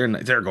 they're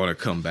gonna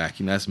come back.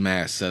 That's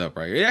mad setup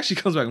right here. It actually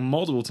comes back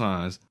multiple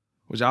times.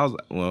 Which I was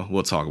like, well,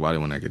 we'll talk about it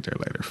when I get there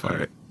later. Fuck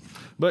it.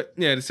 But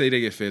yeah, to say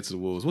they get fed to the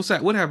wolves. What's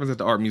that? What happens at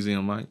the art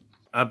museum, Mike?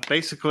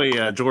 Basically,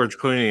 George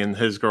Clooney and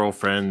his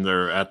girlfriend,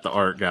 they're at the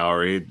art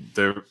gallery.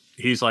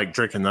 He's like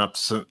drinking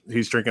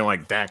he's drinking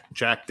like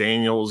Jack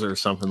Daniels or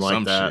something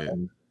like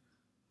that.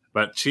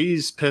 But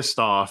she's pissed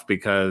off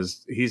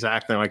because he's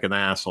acting like an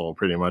asshole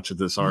pretty much at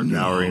this art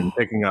gallery and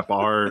picking up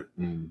art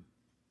and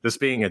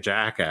just being a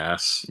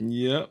jackass.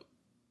 Yep.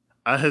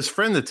 His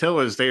friend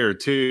Attila's there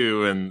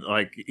too, and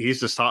like he's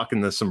just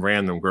talking to some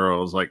random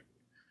girls like,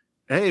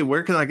 hey,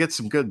 where can I get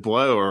some good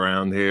blow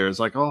around here? It's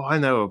like, oh, I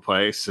know a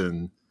place.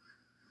 And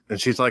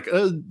she's like,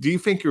 oh, do you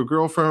think your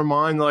girlfriend will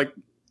mind? Like,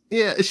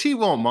 yeah, she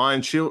won't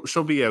mind.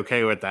 She'll be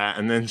okay with that.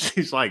 And then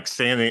she's like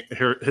standing,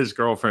 his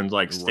girlfriend's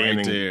like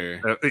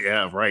standing right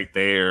there. Right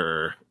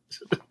there.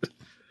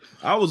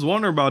 I was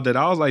wondering about that.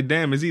 I was like,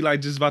 damn, is he like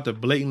just about to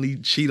blatantly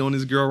cheat on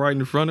his girl right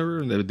in front of her?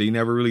 And they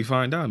never really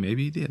find out.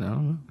 Maybe he did. I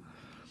don't know.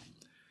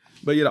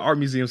 But yeah, the art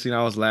museum scene,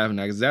 I was laughing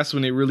at because that's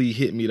when it really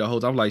hit me the whole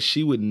time. I'm like,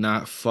 she would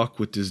not fuck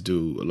with this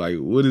dude. Like,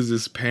 what is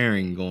this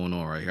pairing going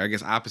on right here? I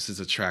guess opposites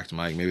attract,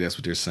 Mike. Maybe that's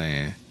what they're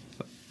saying.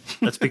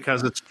 That's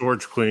because it's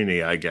George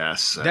Clooney, I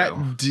guess. So.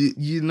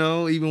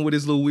 Even with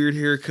his little weird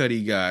haircut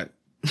he got.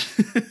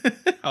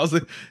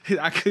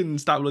 I couldn't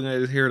stop looking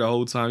at his hair the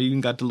whole time. He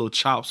even got the little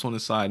chops on the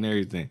side and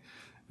everything.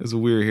 It's a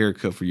weird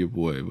haircut for your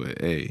boy,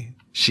 but hey,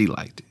 she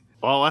liked it.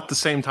 Well, at the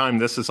same time,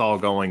 this is all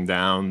going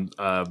down.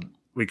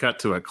 We cut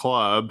to a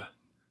club.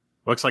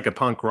 Looks like a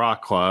punk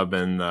rock club,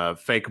 and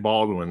Fake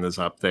Baldwin is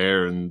up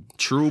there and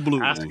True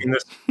Blue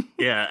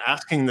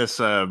asking this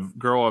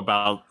girl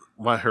about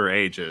what her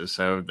age is.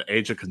 So the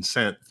age of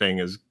consent thing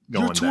is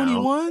going down.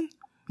 You're 21?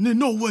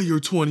 No way you're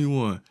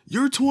 21.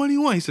 You're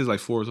 21. He says like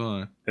 4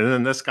 times. And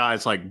then this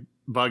guy's like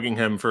bugging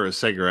him for a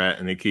cigarette,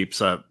 and he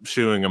keeps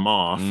shooing him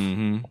off.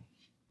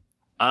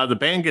 Mm-hmm. The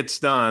band gets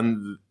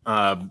done.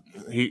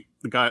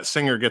 The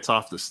singer gets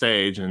off the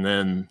stage, and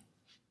then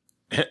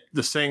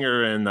the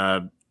singer and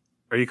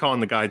are you calling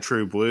the guy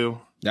True Blue?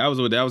 That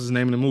was his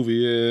name in the movie.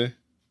 Yeah.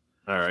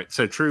 All right.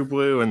 So True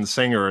Blue and the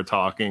singer are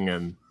talking,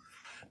 and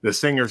the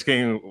singer's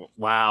getting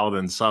loud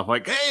and stuff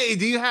like, hey,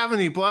 do you have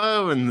any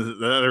blow? And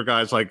the other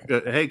guy's like,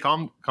 hey,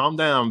 calm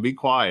down. Be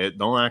quiet.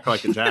 Don't act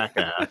like a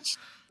jackass.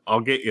 I'll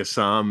get you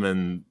some.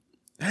 And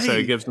so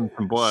he gives him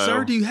some blow.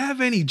 Sir, do you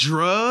have any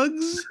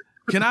drugs?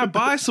 Can I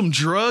buy some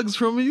drugs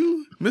from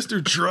you?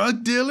 Mr.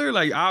 Drug Dealer?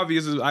 Like,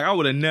 obviously, like, I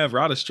would have never.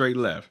 I'd have straight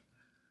left.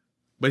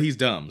 But he's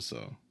dumb,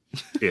 so.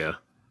 Yeah.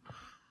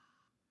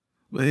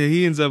 But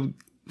he ends up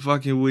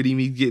fucking with him.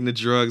 He's getting the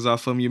drugs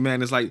off of him.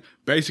 Man, it's like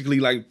basically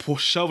like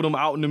shoving him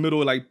out in the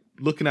middle, like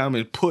looking at him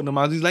and putting him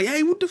out. He's like,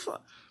 hey, what the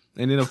fuck?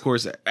 And then, of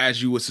course,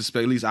 as you would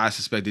suspect, at least I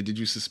suspected, did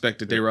you suspect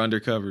that they were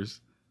undercovers?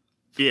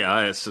 Yeah,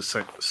 I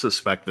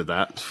suspected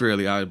that.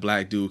 Fairly odd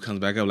black dude comes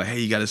back up like, hey,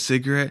 you got a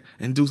cigarette?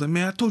 And dude's like,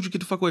 man, I told you, get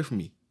the fuck away from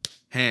me.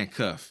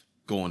 Handcuff.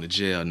 Going to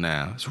jail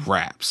now. It's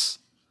raps.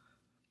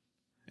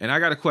 And I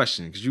got a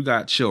question because you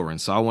got children,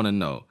 so I want to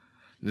know.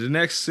 The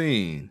next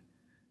scene,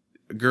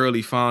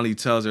 girlie finally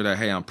tells her that,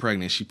 hey, I'm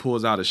pregnant. She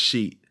pulls out a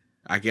sheet,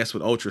 I guess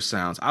with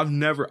ultrasounds.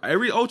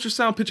 Every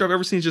ultrasound picture I've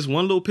ever seen is just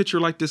one little picture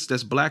like this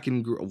that's black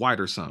and white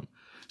or something.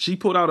 She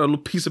pulled out a little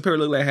piece of paper that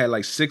looked like it had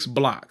like 6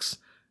 blocks.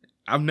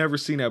 I've never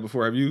seen that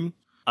before. Have you?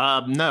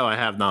 No, I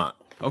have not.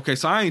 Okay,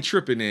 so I ain't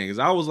tripping then, because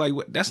I was like,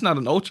 what? That's not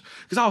an ultra.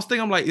 Because I was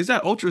thinking, I'm like, is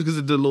that ultra? Because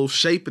the little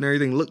shape and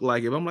everything look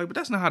like it. But I'm like, but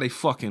that's not how they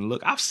fucking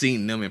look. I've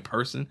seen them in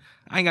person.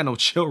 I ain't got no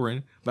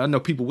children, but I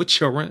know people with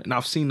children, and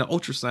I've seen the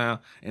ultrasound,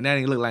 and that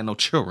ain't look like no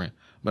children.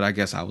 But I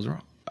guess I was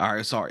wrong. All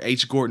right, sorry.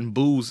 H. Gordon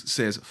Booze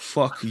says,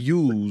 fuck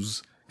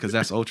yous, because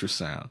that's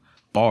ultrasound.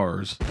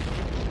 Bars.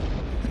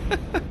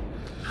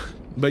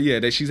 But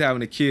yeah, she's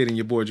having a kid, and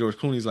your boy George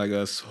Clooney's like,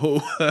 so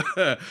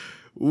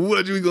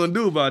what are we gonna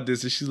do about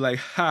this? And she's like,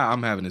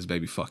 I'm having this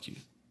baby, fuck you.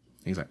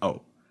 And he's like,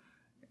 oh.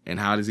 And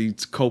how does he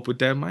cope with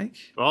that, Mike?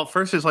 Well,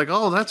 first he's like,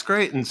 oh, that's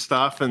great and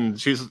stuff. And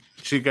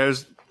she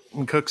goes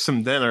and cooks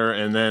some dinner,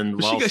 and then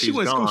she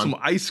went to scoop some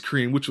ice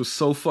cream, which was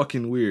so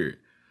fucking weird.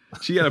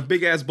 She had a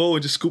big ass bowl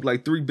and just scooped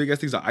like 3 big ass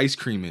things of ice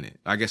cream in it.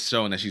 I guess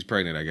showing that she's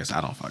pregnant, I guess.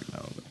 I don't fucking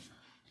know. But.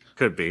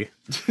 Could be.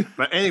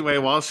 But anyway,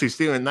 while she's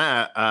doing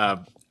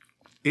that,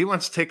 he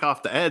wants to take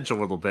off the edge a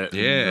little bit.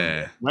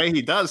 Yeah. The way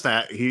he does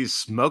that, he's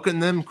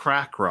smoking them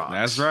crack rocks.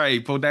 That's right. He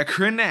pulled that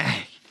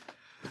crank.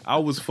 I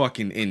was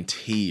fucking in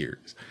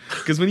tears.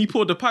 Because when he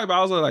pulled the pipe,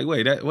 I was like,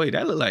 wait, that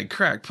looked like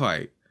crack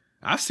pipe.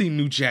 I've seen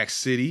New Jack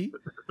City.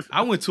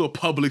 I went to a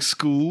public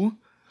school.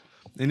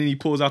 And then he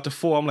pulls out the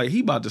 4. I'm like, he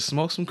about to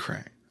smoke some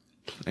crack.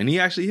 And he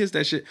actually hits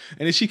that shit.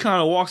 And then she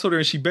kind of walks over there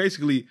and she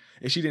basically,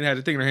 if she didn't have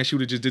the thing in her hand, she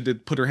would have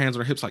just put her hands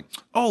on her hips like,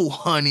 oh,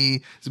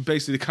 honey. It's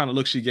basically the kind of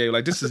look she gave.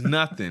 Like, this is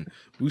nothing.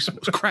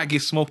 Crack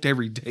gets smoked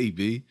every day,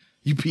 B.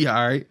 You be all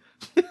right.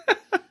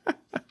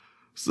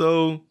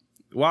 So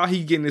while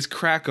he getting his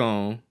crack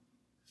on,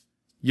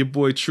 your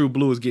boy True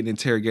Blue is getting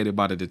interrogated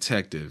by the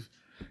detective.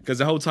 Because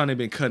the whole time they've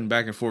been cutting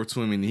back and forth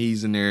to him and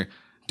he's in there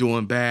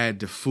doing bad,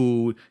 the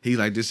food. He's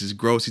like, this is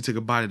gross. He took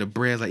a bite of the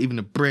bread. Like, even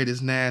the bread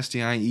is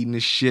nasty. I ain't eating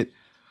this shit.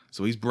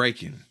 So he's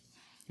breaking.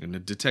 And the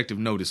detective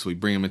noticed, so he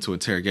bring him into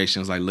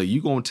interrogation. It's like, look,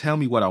 you gonna tell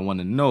me what I want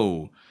to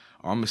know,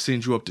 or I'm gonna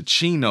send you up to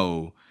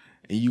Chino,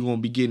 and you gonna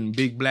be getting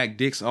big black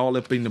dicks all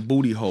up in the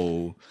booty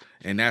hole.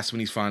 And that's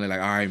when he's finally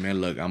like, all right, man,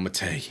 look, I'm gonna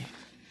tell you.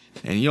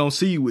 And you don't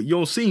see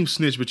him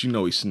snitch, but you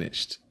know he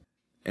snitched.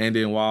 And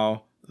then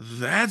while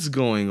that's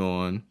going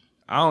on,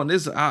 I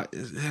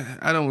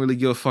don't really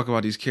give a fuck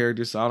about these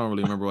characters, so I don't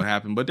really remember what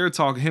happened. But they're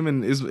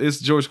talking, it's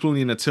George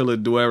Clooney and Attila,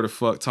 do whatever the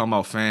fuck, talking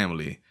about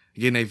family.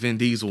 Getting a Vin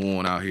Diesel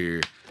on out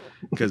here.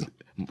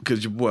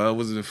 Because your boy,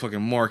 wasn't it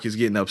fucking Mark is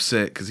getting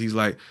upset because he's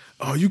like,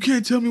 oh, you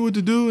can't tell me what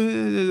to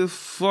do.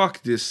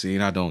 Fuck this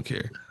scene. I don't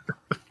care.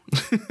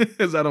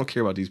 Because I don't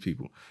care about these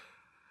people.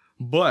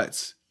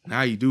 But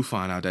now you do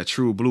find out that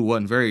True Blue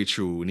wasn't very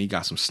true and he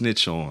got some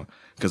snitch on.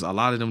 Because a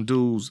lot of them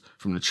dudes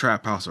from the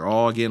trap house are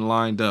all getting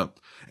lined up.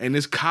 And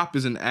this cop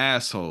is an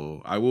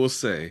asshole, I will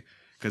say.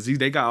 Because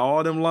they got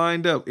all them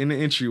lined up in the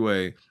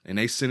entryway and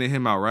they sending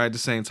him out right at the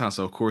same time.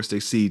 So, of course, they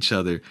see each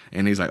other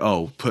and he's like,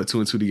 oh, put two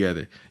and two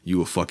together.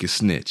 You a fucking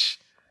snitch.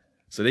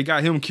 So they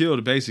got him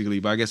killed, basically.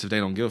 But I guess if they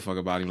don't give a fuck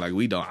about him, like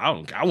we don't,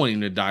 I want him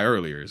to die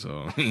earlier.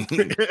 So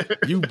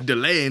you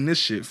delaying this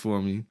shit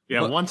for me. Yeah,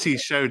 but once he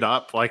showed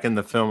up, like in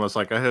the film, I was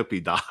like, I hope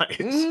he dies.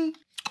 Mm-hmm.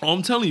 Oh,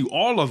 I'm telling you,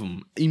 all of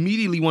them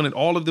immediately wanted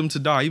all of them to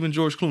die. Even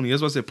George Clooney.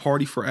 That's why I said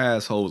party for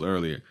assholes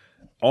earlier.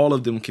 All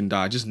of them can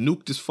die. Just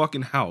nuke this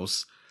fucking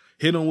house.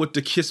 Hit him with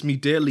the Kiss Me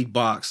Deadly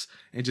box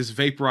and just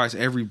vaporize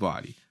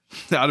everybody.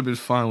 I'd have been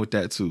fine with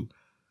that too.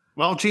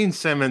 Well, Gene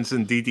Simmons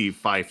and Dee Dee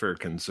Pfeiffer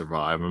can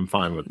survive. I'm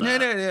fine with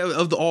that. Yeah,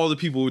 of all the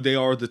people, they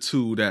are the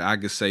two that I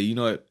could say, you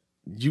know what,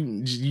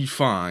 you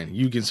fine.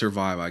 You can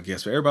survive, I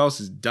guess. But everybody else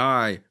is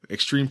die.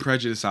 Extreme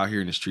prejudice out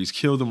here in the streets.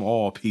 Kill them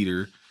all,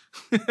 Peter.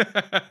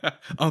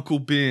 Uncle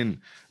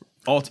Ben.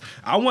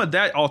 I want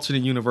that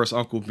alternate universe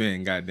Uncle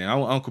Ben, goddamn. I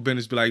want Uncle Ben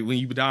to be like, when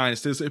you die,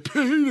 instead of say,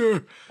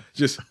 Peter,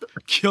 just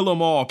kill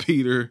them all,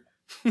 Peter.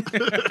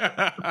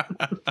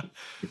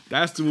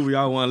 That's the movie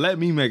I want. Let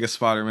me make a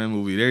Spider-Man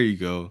movie. There you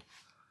go.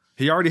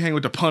 He already hang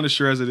with the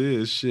Punisher as it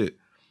is. Shit.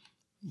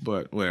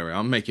 But whatever.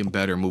 I'm making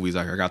better movies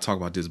out here. I gotta talk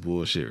about this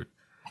bullshit.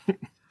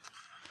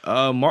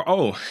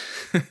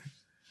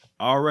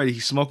 Already,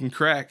 he's smoking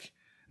crack.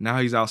 Now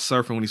he's out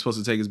surfing when he's supposed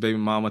to take his baby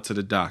mama to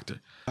the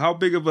doctor. How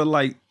big of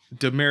a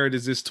demerit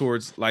is this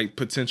towards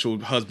potential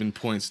husband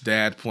points,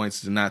 dad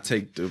points to not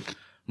take the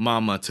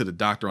mama to the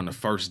doctor on the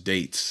first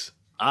dates?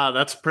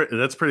 That's pretty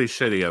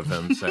shitty of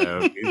him.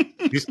 So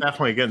he's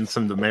definitely getting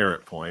some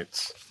demerit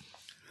points.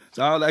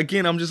 So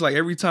again, I'm just like,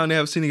 every time they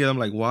have a scene together, I'm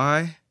like,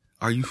 why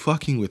are you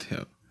fucking with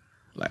him?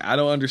 Like, I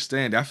don't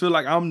understand. I feel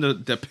like I'm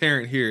the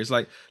parent here. It's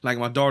like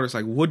my daughter's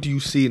like, what do you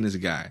see in this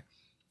guy?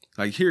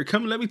 Like, here,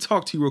 come let me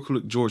talk to you real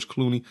quick, George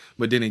Clooney.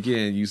 But then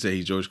again, you say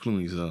he's George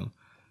Clooney, so.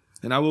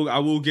 And I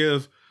will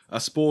give a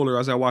spoiler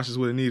as I watched this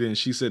with Anita, and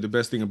she said the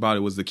best thing about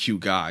it was the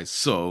cute guys.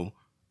 So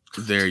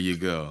there you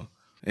go.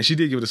 And she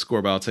did give it a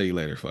score, but I'll tell you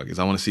later. Fuck it.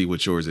 I want to see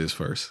what yours is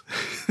first.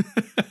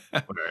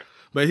 Okay.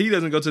 But he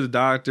doesn't go to the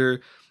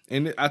doctor.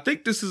 And I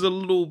think this is a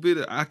little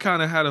bit, I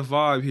kind of had a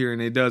vibe here,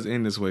 and it does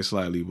end this way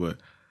slightly. But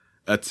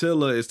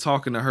Attila is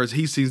talking to her.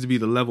 He seems to be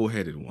the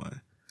level-headed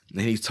one.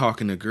 And he's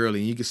talking to Girlie.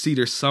 And you can see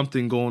there's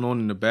something going on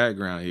in the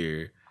background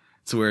here.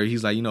 To where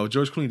he's like,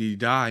 George Clooney, did he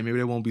die? Maybe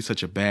that won't be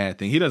such a bad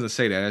thing. He doesn't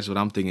say that. That's what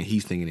I'm thinking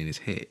he's thinking in his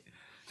head.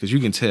 Because you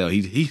can tell.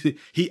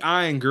 He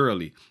eyeing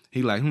Girlie.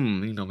 He like,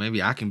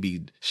 maybe I can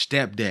be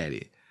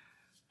stepdaddy.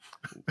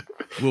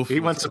 He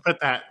wants to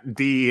put that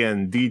D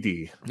in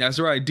DD. That's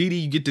right.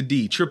 DD, you get the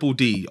D. Triple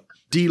D.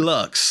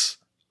 Deluxe.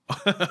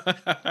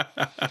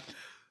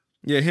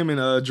 Yeah, him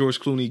and George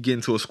Clooney get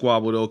into a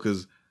squabble, though,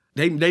 because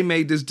they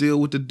made this deal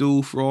with the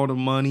dude for all the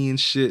money and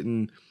shit.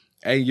 And,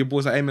 hey, your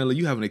boy's like, hey, man, look,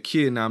 you having a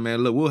kid now, man.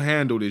 Look, we'll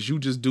handle this. You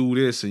just do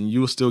this, and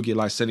you'll still get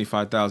like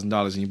 $75,000.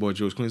 And your boy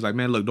George Clooney's like,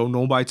 man, look, don't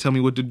nobody tell me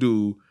what to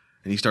do.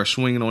 And he starts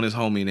swinging on his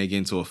homie, and they get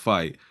into a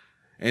fight.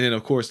 And then,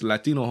 of course, the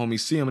Latino homies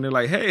see him, and they're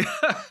like, hey,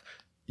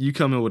 you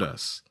coming with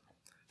us.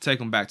 Take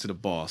him back to the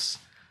boss.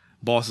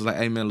 Boss is like,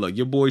 hey, man, look,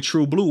 your boy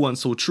True Blue wasn't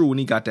so true when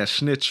he got that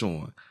snitch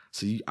on.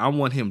 So I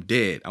want him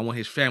dead. I want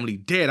his family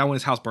dead. I want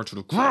his house burnt to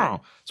the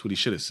ground. That's what he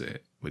should have said.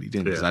 But he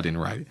didn't, because I didn't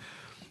write it.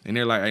 And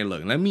they're like, hey,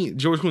 look,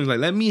 George Clooney's like,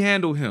 let me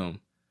handle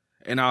him,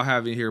 and I'll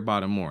have it here by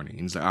the morning.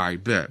 And he's like, all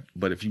right, bet.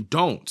 But if you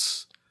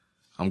don't,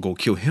 I'm going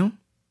to kill him,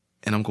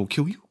 and I'm going to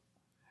kill you.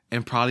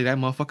 And probably that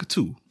motherfucker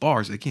too.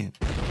 Bars again.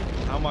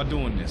 How am I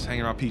doing this?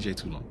 Hanging around PJ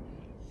too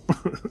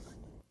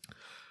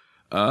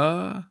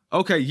long.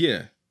 Okay,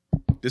 yeah.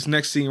 This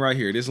next scene right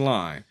here, this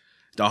line.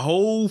 The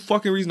whole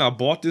fucking reason I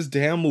bought this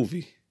damn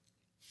movie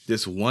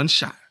This one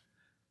shot.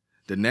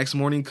 The next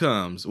morning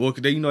comes. Well,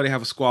 they they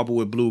have a squabble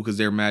with Blue because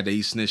they're mad that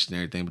he snitched and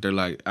everything. But they're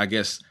like, I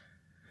guess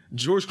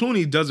George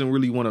Clooney doesn't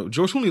really want to.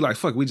 George Clooney like,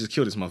 fuck, we just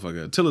killed this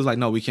motherfucker. Tilla's like,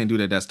 no, we can't do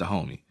that. That's the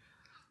homie.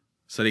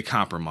 So they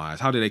compromise.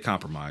 How did they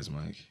compromise,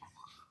 Mike?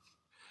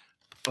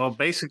 Well,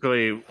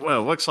 basically, it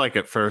looks like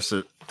at first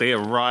they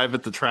arrive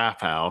at the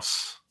trap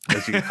house,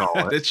 as you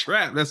call it. The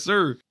trap, that's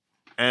sir.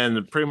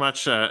 And pretty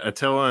much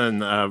Attila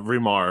and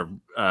Remar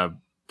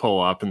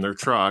pull up in their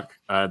truck.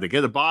 They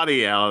get a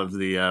body out of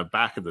the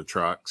back of the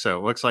truck. So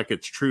it looks like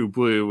it's True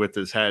Blue with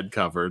his head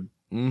covered.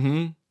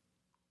 Mm-hmm.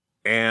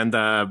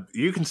 And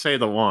you can say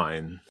the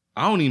line.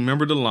 I don't even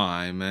remember the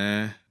line,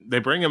 man. They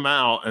bring him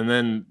out, and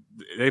then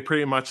they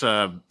pretty much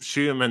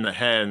shoot him in the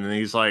head. And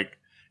he's like,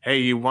 hey,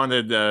 you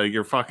wanted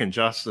your fucking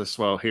justice?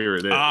 Well, here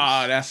it is.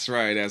 Ah, that's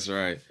right. That's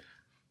right.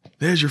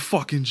 There's your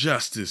fucking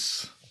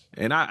justice.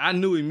 And I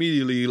knew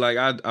immediately, like,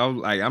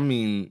 I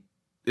mean,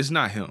 it's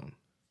not him.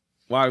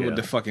 Why would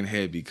the fucking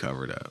head be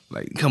covered up?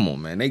 Like, come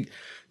on, man.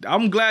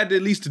 I'm glad that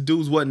at least the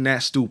dudes wasn't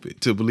that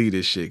stupid to believe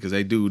this shit, because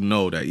they do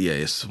know that, yeah,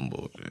 it's some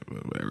bullshit,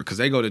 whatever. Because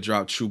they go to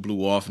drop True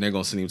Blue off, and they're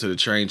going to send him to the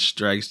train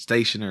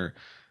station or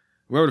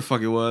wherever the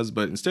fuck it was.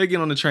 But instead of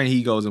getting on the train,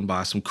 he goes and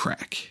buys some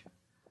crack.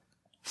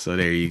 So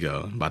there you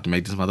go. About to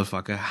make this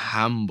motherfucker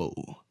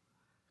humble.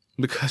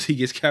 Because he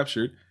gets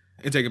captured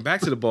and taken back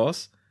to the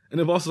boss. And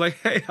the boss is like,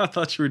 hey, I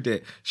thought you were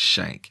dead.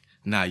 Shank.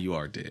 Now you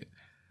are dead.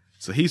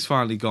 So he's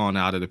finally gone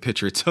out of the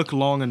picture. It took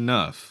long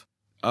enough.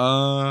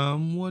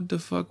 What the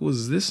fuck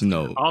was this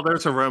note? Oh,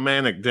 there's a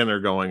romantic dinner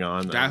going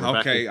on.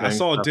 Okay, I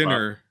saw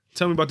dinner.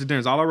 Tell me about the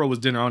dinners. All I wrote was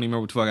dinner. I don't even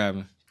remember what the fuck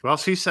happened. Well,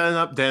 she's setting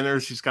up dinner.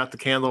 She's got the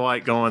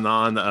candlelight going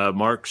on.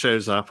 Mark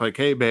shows up like,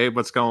 hey, babe,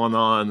 what's going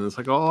on? And it's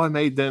like, oh, I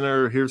made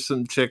dinner. Here's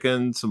some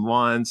chicken, some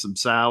wine, some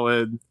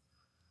salad.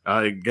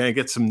 Gonna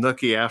get some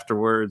nookie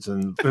afterwards.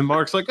 And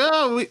Mark's like,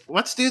 oh,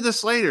 let's do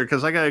this later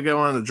because I got to go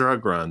on a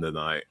drug run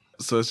tonight.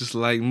 So it's just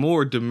like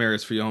more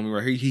demerits for your homie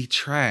right here. He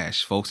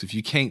trash, folks, if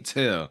you can't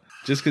tell.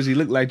 Just because he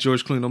looked like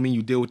George Clooney don't mean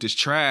you deal with this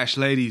trash,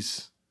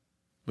 ladies.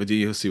 But then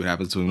you'll see what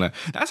happens to him. Like,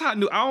 that's how I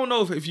knew. I don't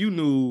know if you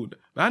knew.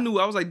 But I knew.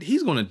 I was like,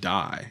 he's going to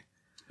die.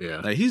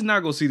 Yeah. Like, he's not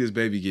going to see this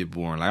baby get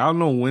born. Like, I don't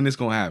know when it's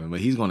going to happen, but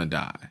he's going to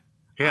die.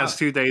 He has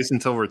 2 days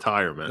until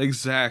retirement.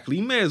 Exactly.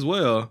 He may as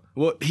well.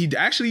 Well, he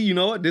actually, you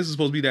know what? This is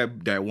supposed to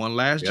be that one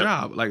last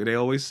job, like they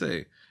always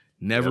say.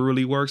 Never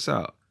really works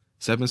out.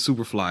 Except in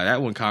Superfly.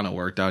 That one kind of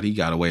worked out. He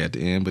got away at the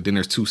end, but then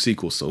there's 2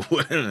 sequels, so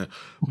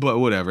but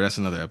whatever. That's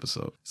another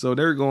episode. So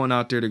they're going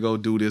out there to go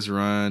do this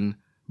run,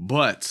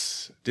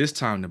 but this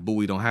time the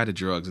buoy don't have the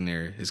drugs in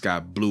there. It's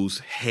got Blue's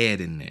head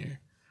in there.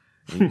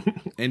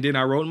 And then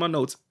I wrote in my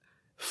notes,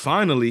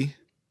 finally,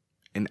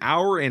 an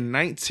hour and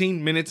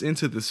 19 minutes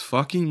into this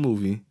fucking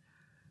movie,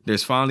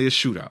 there's finally a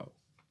shootout.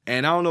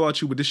 And I don't know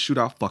about you, but this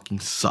shootout fucking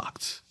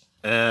sucked.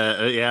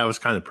 Yeah, it was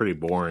kind of pretty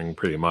boring,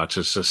 pretty much.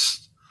 It's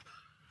just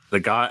the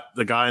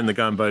guy in the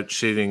gunboat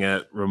shooting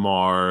at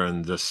Remar,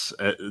 and just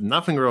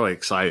nothing really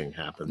exciting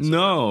happens.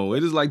 No,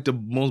 it is like the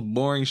most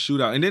boring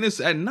shootout. And then it's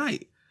at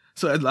night.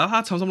 So a lot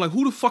of times I'm like,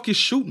 who the fuck is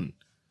shooting?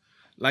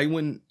 Like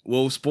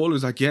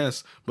spoilers, I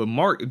guess. But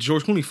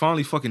George Clooney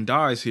finally fucking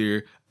dies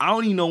here. I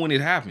don't even know when it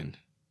happened.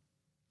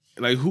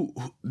 Like, who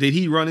did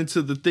he run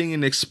into the thing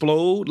and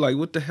explode? Like,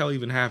 what the hell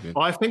even happened?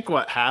 Well, I think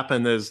what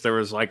happened is there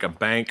was like a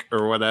bank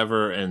or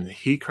whatever, and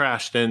he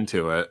crashed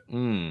into it.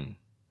 And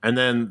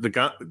then the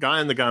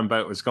guy in the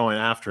gunboat was going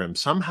after him.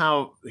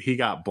 Somehow he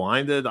got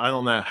blinded. I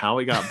don't know how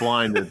he got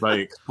blinded, but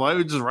he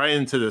explodes right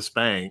into this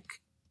bank.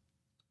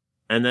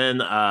 And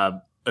then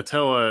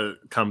Attila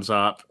comes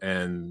up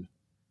to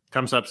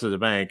the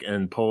bank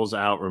and pulls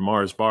out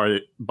Remar's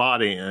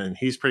body, and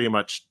he's pretty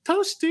much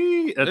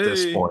toasty at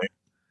this point.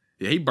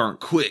 Yeah, he burnt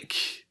quick.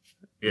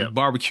 Yeah,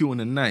 barbecue in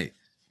the night.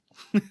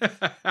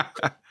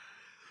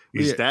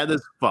 He's dead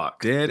as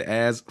fuck. Dead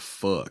as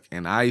fuck.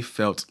 And I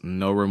felt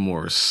no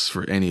remorse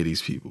for any of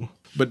these people.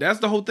 But that's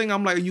the whole thing.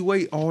 I'm like, you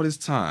wait all this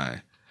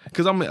time.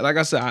 Because I'm like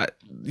I said,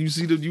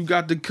 you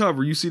got the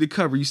cover. You see the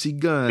cover. You see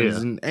guns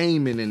and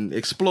aiming and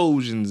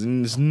explosions,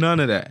 and it's none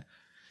of that.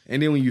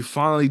 And then when you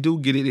finally do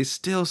get it, it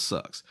still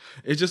sucks.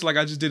 It's just like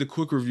I just did a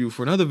quick review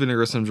for another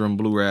Vinegar Syndrome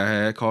Blu-ray I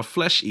had called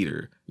Flesh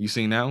Eater. You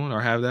seen that one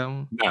or have that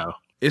one? No.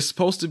 It's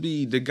supposed to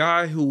be the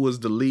guy who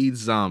was the lead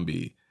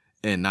zombie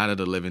in Night of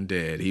the Living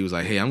Dead. He was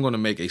like, hey, I'm going to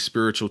make a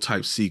spiritual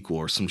type sequel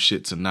or some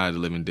shit to Night of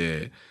the Living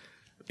Dead.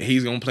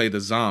 He's going to play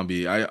the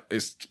zombie.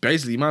 It's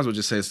basically, you might as well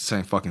just say it's the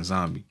same fucking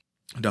zombie.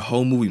 The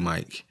whole movie,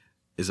 Mike,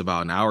 is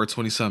about an hour,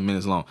 20-something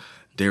minutes long.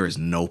 There is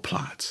no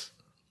plot.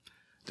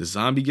 The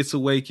zombie gets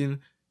awakened.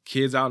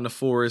 Kids out in the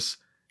forest,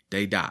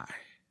 they die.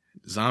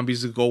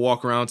 Zombies that go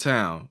walk around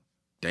town,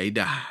 they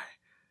die.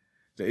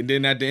 And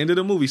then at the end of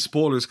the movie,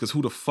 spoilers, because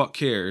who the fuck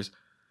cares?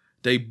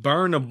 They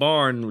burn a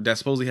barn that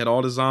supposedly had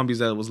all the zombies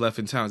that was left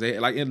in town. They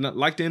like the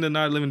end of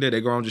Night of the Living Dead,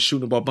 they go around just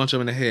shooting a bunch of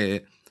them in the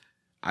head.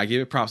 I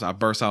give it props. I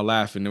burst out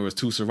laughing. There was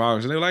 2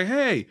 survivors, and they were like,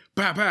 "Hey,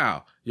 pow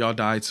pow, y'all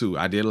died too."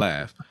 I did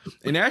laugh,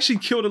 and they actually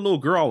killed a little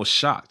girl. I was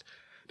shocked.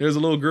 There was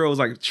a little girl who was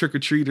like trick or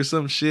treat or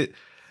some shit,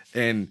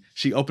 And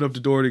she opened up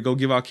the door to go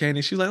give out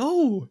candy. She's like,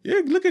 oh,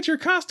 yeah, look at your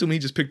costume. He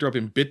just picked her up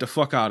and bit the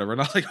fuck out of her.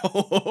 And I was like,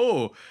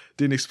 oh,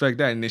 didn't expect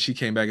that. And then she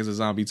came back as a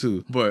zombie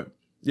too. But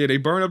yeah, they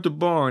burned up the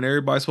barn.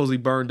 Everybody supposedly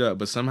burned up.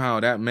 But somehow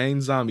that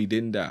main zombie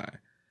didn't die.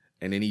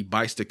 And then he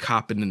bites the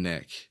cop in the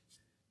neck.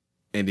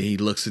 And then he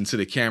looks into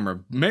the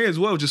camera. May as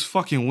well just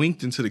fucking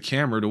winked into the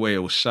camera the way it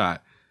was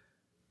shot.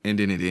 And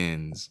then it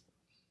ends.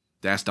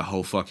 That's the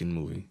whole fucking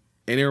movie.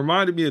 And it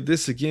reminded me of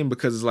this again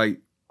because it's like,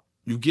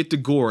 you get the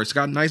gore. It's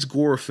got nice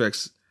gore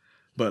effects,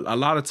 but a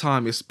lot of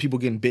time it's people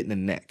getting bit in the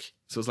neck.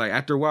 So it's like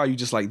after a while, you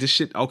just like, this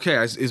shit, okay,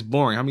 it's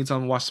boring. How many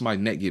times I watch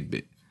somebody's neck get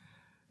bit?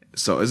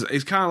 So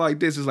it's kind of like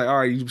this. It's like, all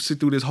right, you sit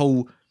through this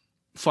whole,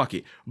 fuck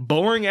it,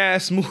 boring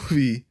ass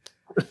movie,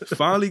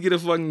 finally get a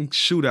fucking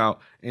shootout,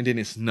 and then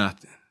it's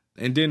nothing.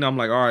 And then I'm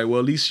like, all right, well,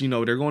 at least,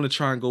 they're going to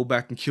try and go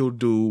back and kill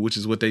dude, which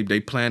is what they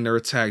plan their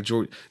attack.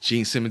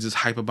 Gene Simmons is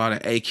hype about an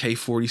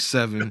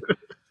AK-47.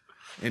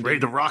 And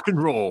ready to rock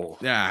and roll.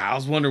 Yeah, I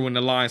was wondering when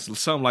the line,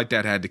 something like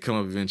that had to come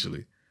up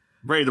eventually.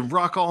 Ready to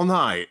rock all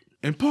night.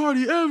 And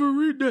party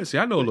every day. See,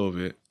 I know a little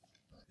bit.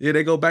 Yeah,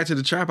 they go back to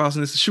the trap house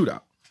and it's a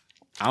shootout.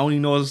 I don't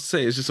even know what to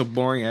say. It's just a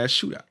boring ass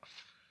shootout.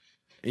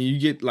 And you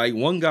get like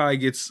one guy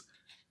gets,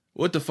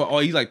 what the fuck? Oh,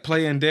 he's like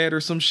playing dead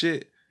or some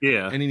shit.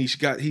 Yeah. And then he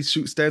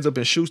stands up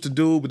and shoots the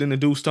dude, but then the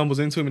dude stumbles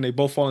into him and they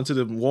both fall into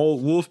the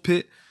wolf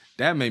pit.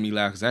 That made me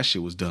laugh because that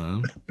shit was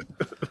dumb.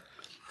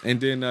 And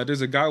then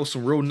there's a guy with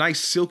some real nice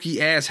silky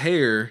ass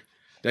hair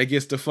that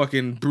gets the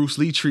fucking Bruce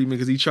Lee treatment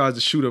because he tries to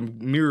shoot a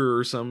mirror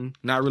or something,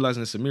 not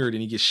realizing it's a mirror, then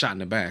he gets shot in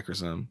the back or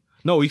something.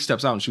 No, he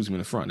steps out and shoots him in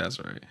the front. That's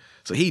right.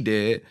 So he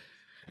dead.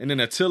 And then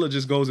Attila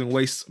just goes and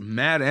wastes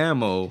mad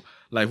ammo.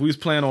 Like, if we was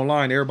playing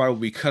online, everybody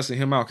would be cussing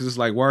him out because it's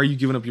like, why are you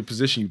giving up your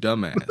position, you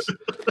dumbass?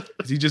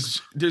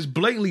 There's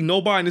blatantly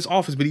nobody in this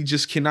office, but he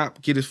just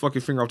cannot get his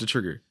fucking finger off the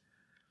trigger.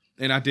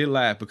 And I did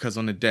laugh because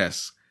on the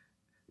desk,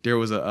 there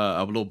was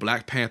a little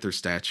Black Panther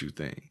statue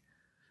thing.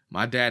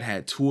 My dad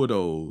had two of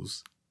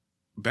those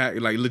back,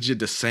 like legit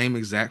the same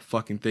exact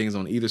fucking things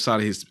on either side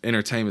of his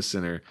entertainment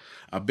center.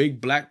 A big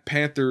Black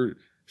Panther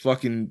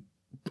fucking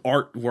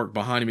artwork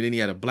behind him, and then he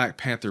had a Black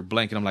Panther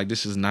blanket. I'm like,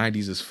 this is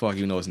 90s as fuck,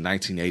 even though it's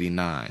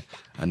 1989.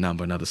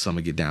 Another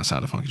summer, get down,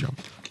 sound the funky drum.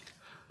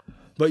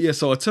 But yeah,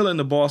 so Attila and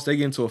the boss, they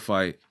get into a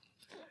fight.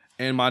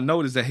 And my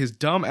note is that his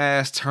dumb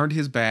ass turned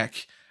his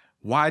back.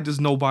 Why does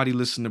nobody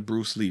listen to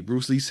Bruce Lee?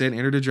 Bruce Lee said,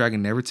 Enter the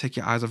Dragon, never take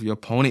your eyes off your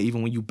opponent,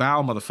 even when you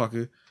bow,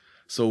 motherfucker.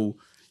 So,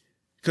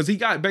 because he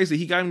got him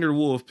to the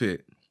wolf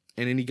pit,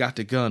 and then he got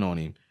the gun on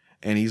him,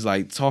 and he's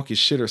like talking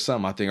shit or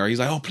something, I think, or he's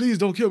like, oh, please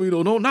don't kill me,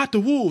 though. No, not the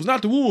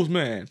wolves,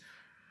 man.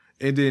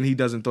 And then he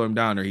doesn't throw him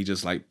down there. He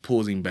just like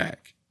pulls him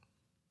back.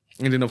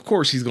 And then, of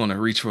course, he's going to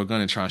reach for a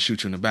gun and try and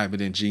shoot you in the back, but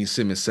then Gene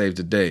Simmons saved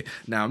the day.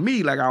 Now,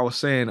 me, like I was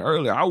saying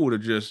earlier, I would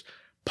have just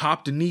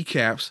popped the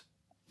kneecaps,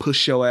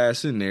 push your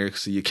ass in there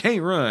so you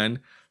can't run,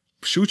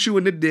 shoot you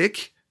in the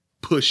dick,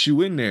 push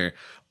you in there.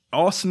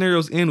 All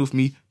scenarios end with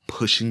me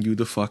pushing you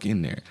the fuck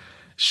in there.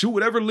 Shoot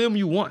whatever limb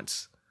you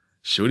want.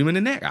 Shoot him in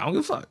the neck. I don't give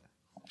a fuck.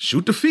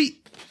 Shoot the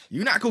feet.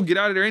 You're not going to get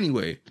out of there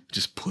anyway.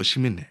 Just push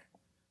him in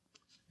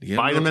there.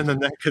 Bite him in the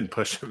neck and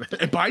push him in.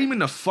 And bite him in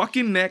the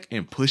fucking neck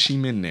and push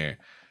him in there.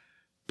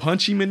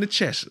 Punch him in the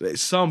chest.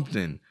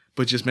 Something.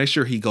 But just make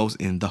sure he goes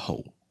in the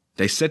hole.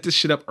 They set this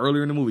shit up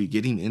earlier in the movie.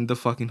 Get him in the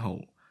fucking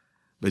hole.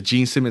 But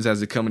Gene Simmons has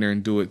to come in there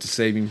and do it to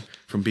save him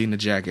from being a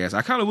jackass.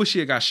 I kind of wish he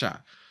had got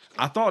shot.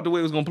 I thought the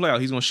way it was going to play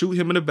out, he's going to shoot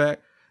him in the back,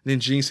 then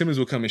Gene Simmons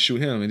would come and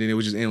shoot him, and then it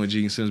would just end with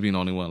Gene Simmons being the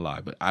only one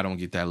alive. But I don't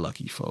get that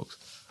lucky, folks.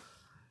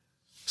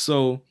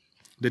 So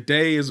the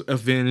day is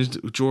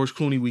avenged. George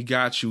Clooney, we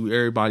got you.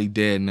 Everybody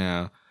dead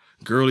now.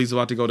 Girlie's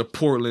about to go to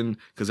Portland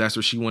because that's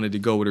where she wanted to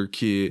go with her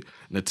kid.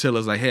 And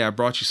Attila's like, hey, I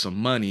brought you some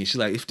money. And she's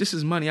like, if this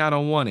is money, I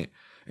don't want it.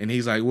 And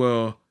he's like,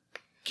 well,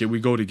 can we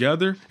go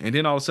together? And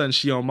then all of a sudden,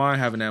 she don't mind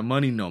having that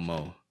money no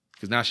more.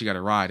 Because now she got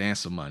a ride and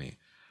some money.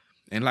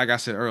 And like I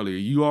said earlier,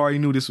 you already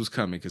knew this was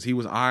coming because he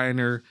was eyeing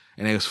her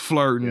and they was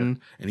flirting.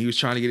 Yeah. And he was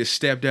trying to get his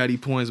stepdaddy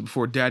points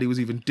before daddy was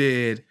even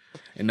dead.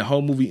 And the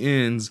whole movie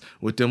ends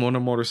with them on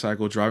a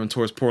motorcycle driving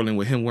towards Portland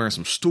with him wearing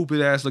some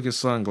stupid ass looking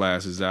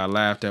sunglasses that I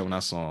laughed at when I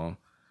saw him.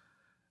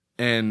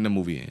 And the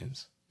movie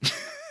ends.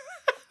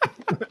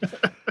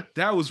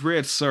 That was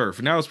Red Surf.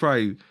 And that was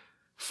probably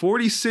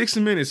 46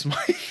 minutes,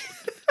 Mike.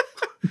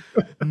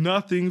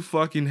 Nothing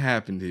fucking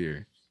happened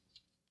here.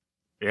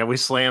 Yeah, we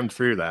slammed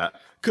through that.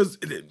 Because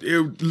it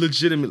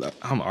legitimately...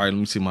 all right, let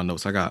me see my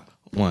notes. I got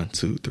 1,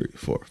 2, 3,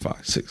 4,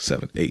 5, 6,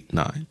 7, 8,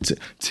 9, 10.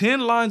 10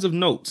 lines of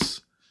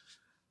notes.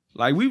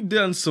 Like, we've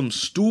done some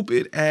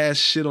stupid ass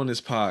shit on this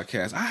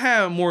podcast. I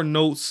have more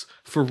notes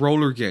for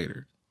Roller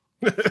Gator.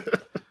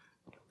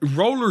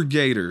 Roller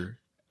Gator,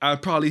 I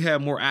probably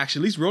had more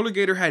action. At least Roller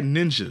Gator had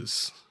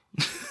ninjas.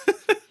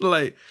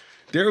 Like,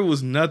 there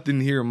was nothing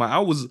here. I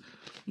was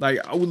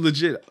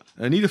legit.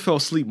 Anita fell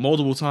asleep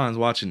multiple times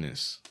watching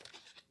this.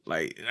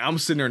 Like, I'm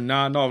sitting there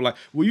nodding off. Like,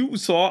 well, you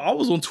saw, I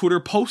was on Twitter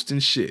posting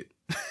shit.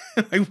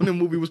 Like, when the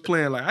movie was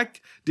playing, like, I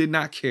did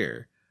not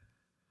care.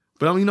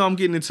 But I'm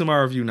getting into my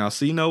review now.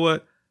 So, you know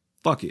what?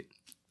 Fuck it.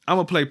 I'm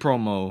going to play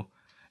promo.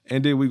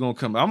 And then we're going to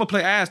come. I'm going to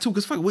play ads too,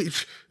 because fuck, we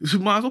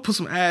might as well put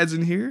some ads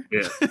in here.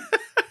 Yeah.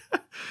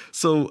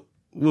 So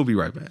we'll be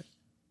right back.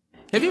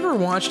 Have you ever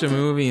watched a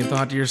movie and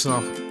thought to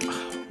yourself,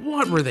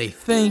 what were they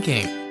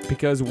thinking?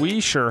 Because we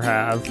sure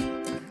have.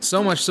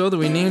 So much so that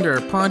we named our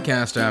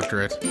podcast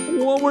after it.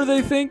 What were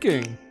they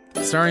thinking?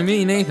 Starring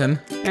me, Nathan.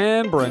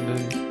 And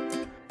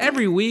Brendan.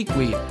 Every week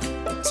we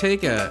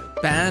take a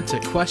bad to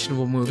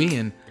questionable movie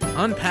and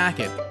unpack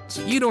it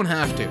so you don't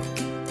have to.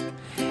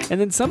 And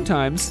then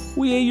sometimes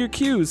we A your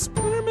cues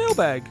in our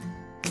mailbag.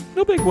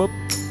 No big whoop.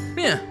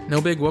 Yeah,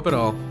 no big whoop at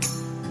all.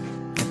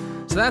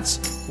 So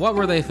that's What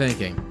Were They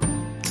Thinking?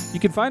 You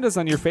can find us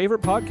on your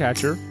favorite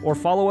podcatcher or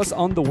follow us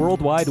on the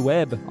World Wide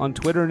Web on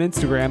Twitter and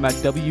Instagram at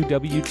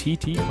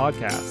WWTT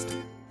Podcast.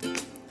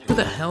 Who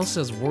the hell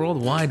says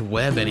World Wide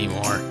Web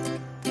anymore?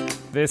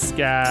 This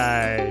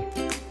guy.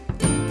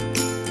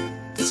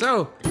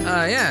 So,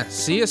 yeah,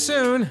 see you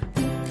soon.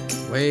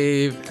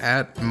 Wave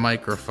at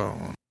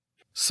microphone.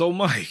 So,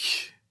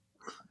 Mike,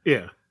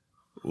 Yeah.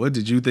 what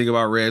did you think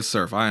about Red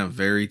Surf? I am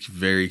very,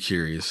 very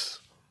curious.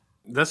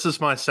 This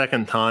is my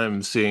second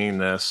time seeing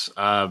this.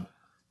 I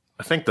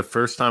think the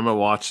first time I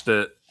watched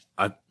it,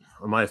 I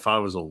might have thought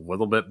it was a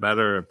little bit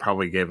better. I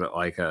probably gave it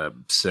like a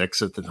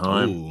 6 at the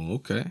time. Oh,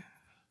 okay.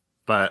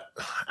 But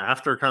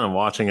after kind of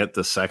watching it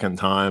the second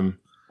time,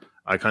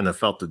 I kind of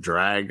felt the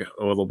drag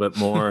a little bit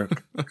more.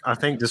 I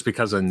think just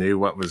because I knew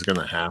what was going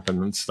to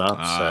happen and stuff.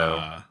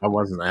 So I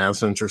wasn't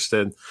as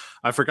interested.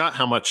 I forgot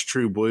how much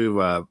True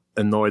Blue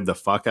annoyed the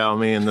fuck out of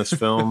me in this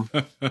film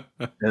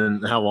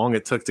and how long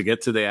it took to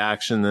get to the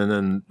action. And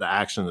then the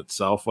action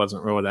itself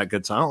wasn't really that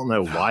good. So I don't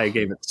know why I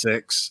gave it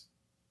 6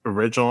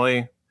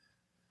 originally.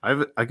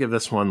 I give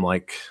this one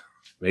like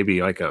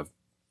maybe like a,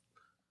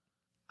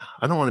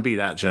 I don't want to be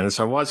that generous.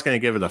 I was going to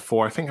give it a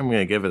 4. I think I'm going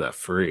to give it a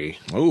 3.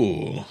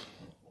 Oh.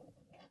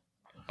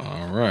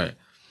 All right.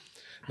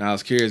 Now I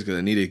was curious because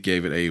Anita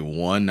gave it a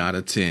 1 out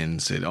of 10.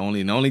 Said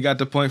only got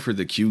the point for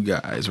the cute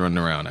guys running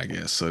around, I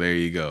guess. So there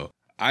you go.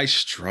 I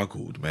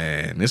struggled,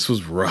 man. This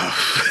was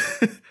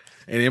rough.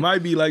 And it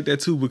might be like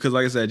that too, because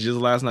like I said, just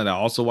last night I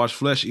also watched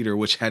Flesh Eater,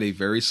 which had a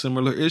very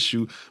similar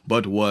issue,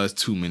 but was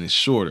 2 minutes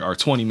shorter, or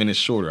 20 minutes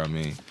shorter, I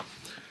mean.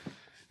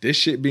 This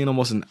shit being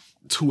almost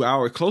 2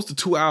 hours, close to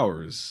 2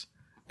 hours.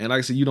 And like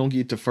I said, you don't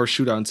get the first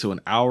shootout until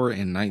 1 hour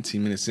and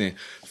 19 minutes in.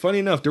 Funny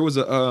enough, there was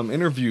a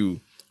interview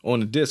on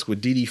the disc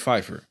with Dee Dee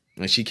Pfeiffer.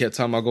 And she kept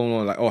talking about going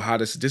on like, oh, how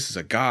this is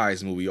a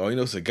guy's movie. Oh, you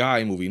know, it's a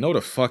guy movie. No,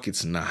 the fuck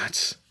it's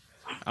not.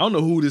 I don't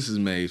know who this is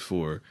made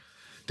for.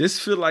 This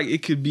feel like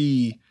it could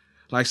be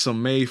like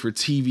some made for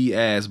TV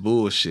ass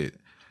bullshit.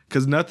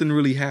 Because nothing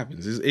really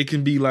happens. It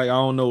can be like, I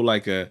don't know,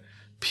 like a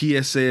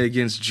PSA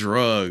against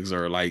drugs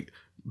or like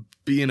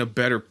being a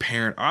better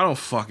parent. I don't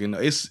fucking know.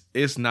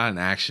 It's not an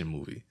action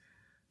movie.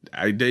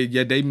 They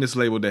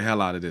mislabeled the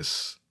hell out of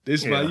this.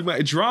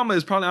 Drama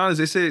is probably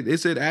honest. They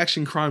said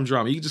action crime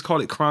drama. You can just call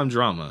it crime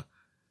drama.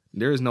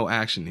 There is no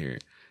action here,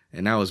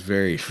 and that was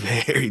very,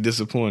 very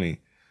disappointing.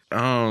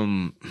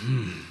 I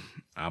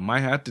might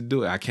have to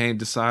do it. I can't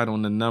decide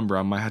on the number.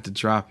 I might have to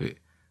drop it.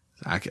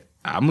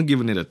 I'm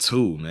giving it a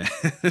 2, man.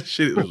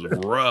 Shit was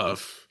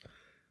rough.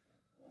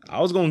 I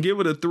was gonna give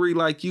it a 3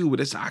 like you,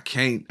 but I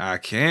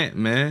can't,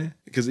 man.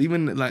 Because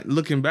even like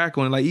looking back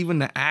on it, like even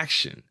the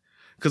action.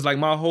 Because like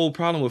my whole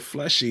problem with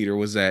Flesh Eater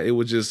was that it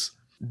was just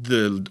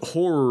the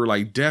horror,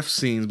 like death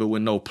scenes, but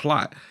with no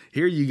plot.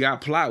 Here you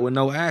got plot with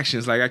no action.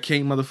 It's like I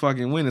can't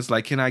motherfucking win. It's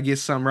like, can I get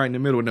something right in the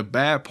middle? And the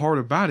bad part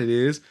about it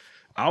is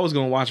I was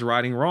going to watch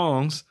Righting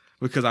Wrongs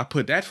because I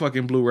put that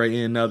fucking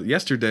Blu-ray in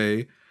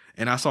yesterday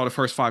and I saw the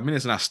first 5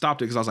 minutes and I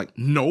stopped it because I was like,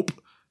 nope,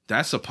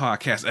 that's a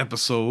podcast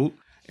episode.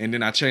 And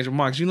then I changed my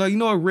mind. You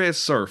know what, Red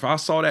Surf. I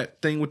saw that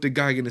thing with the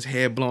guy getting his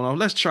head blown off.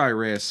 Let's try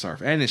Red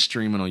Surf. And it's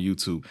streaming on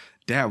YouTube.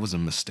 That was a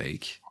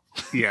mistake.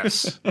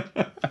 Yes.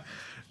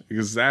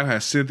 Because that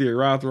has Cynthia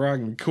Rothrock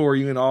and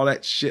Corey and all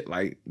that shit.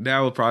 Like, that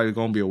was probably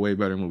going to be a way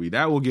better movie.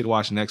 That will get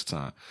watched next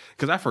time.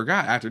 Because I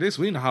forgot, after this,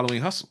 we in the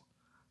Halloween Hustle.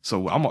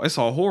 So it's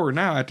all horror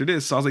now after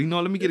this. So I was like,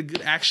 let me get a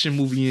good action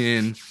movie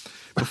in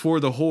before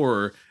the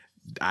horror.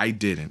 I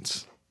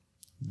didn't.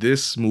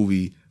 This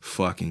movie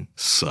fucking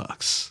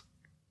sucks.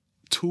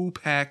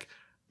 2-pack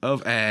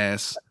of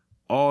ass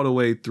all the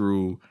way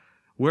through.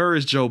 Where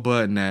is Joe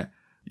Budden at?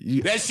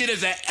 That shit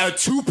is a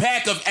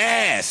 2-pack of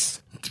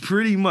ass.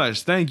 Pretty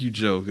much. Thank you,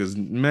 Joe. Because,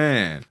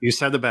 man. You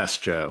said the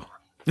best, Joe.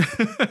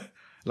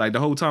 Like, the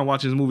whole time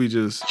watching this movie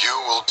just...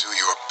 You will do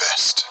your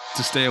best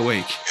to stay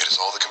awake. It is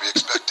all that can be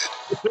expected.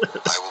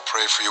 I will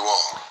pray for you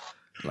all.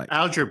 Like,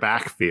 how'd your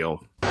back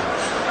feel?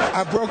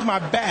 I broke my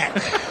back.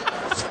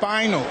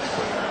 Spinal.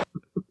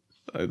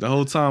 Like, the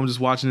whole time just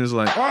watching this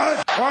like...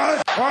 What?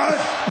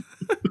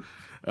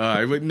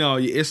 But no,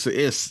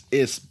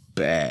 it's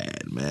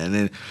bad,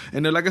 man.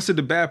 And then, like I said,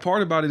 the bad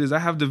part about it is I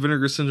have the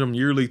Vinegar Syndrome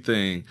yearly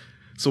thing.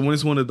 So when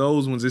it's one of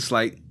those ones, it's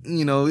like,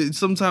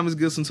 sometimes it's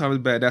good, sometimes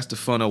it's bad. That's the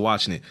fun of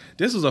watching it.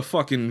 This is a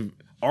fucking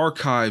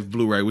archive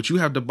Blu-ray, which you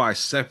have to buy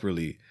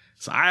separately.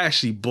 So I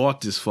actually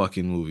bought this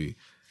fucking movie.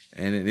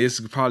 And it's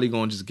probably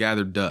going to just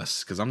gather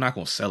dust because I'm not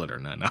going to sell it or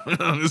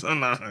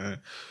nothing.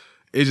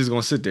 It's just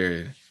gonna sit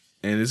there,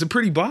 and it's a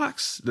pretty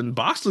box. The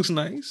box looks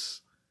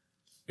nice.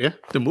 Yeah,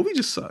 the movie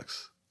just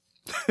sucks.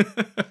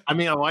 I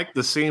mean, I like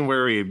the scene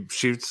where he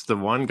shoots the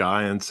one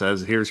guy and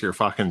says, "Here's your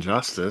fucking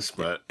justice,"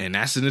 and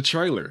that's in the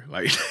trailer.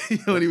 Like, you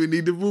don't even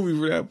need the movie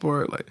for that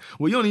part. Like,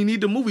 well, you don't even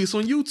need the movie. It's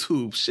on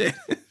YouTube. Shit,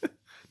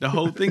 the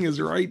whole thing is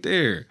right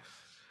there.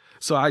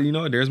 So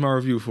there's my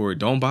review for it.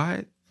 Don't buy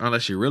it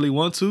unless you really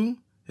want to.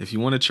 If you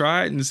want to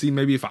try it and see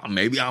maybe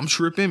I'm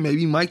tripping,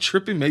 maybe Mike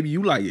tripping, maybe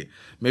you like it.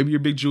 Maybe you're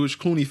a big George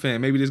Clooney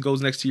fan. Maybe this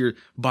goes next to your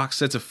box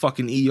sets of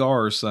fucking ER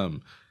or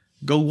something.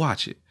 Go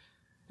watch it.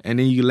 And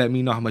then you can let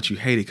me know how much you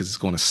hate it because it's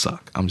going to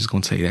suck. I'm just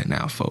going to tell you that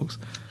now, folks.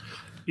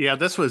 Yeah,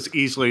 this was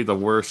easily the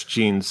worst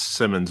Gene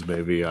Simmons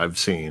movie I've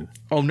seen.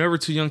 Oh, Never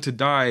Too Young to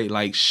Die,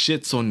 like,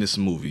 shits on this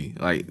movie.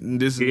 Like,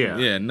 this,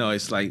 no,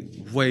 it's, like,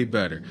 way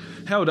better.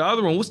 Hell, the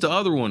other one, what's the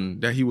other one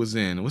that he was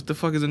in? What the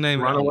fuck is the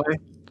name? Runaway?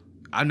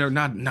 I know,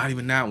 not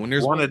even that one.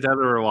 There's Wanted, Dead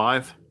or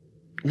Alive?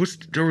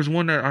 There was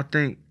one that I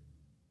think...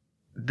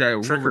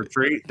 Trick or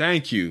Treat?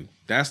 Thank you.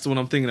 That's the one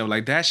I'm thinking of.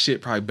 Like, that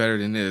shit probably better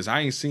than this.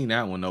 I ain't seen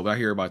that one, though, but I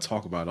hear everybody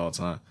talk about it all the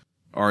time.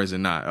 Or is it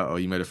not? Uh-oh,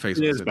 you made a face.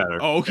 It is better.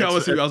 Oh, okay. I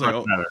was like,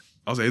 better.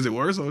 I was like, is it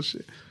worse? Oh,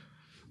 shit.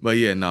 But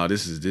yeah, no,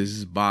 this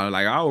is bad.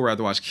 Like, I would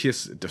rather watch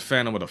Kiss at the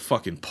Phantom of the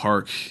fucking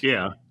Park.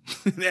 Yeah.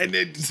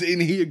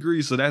 and he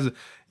agrees. So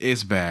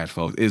it's bad,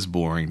 folks. It's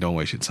boring. Don't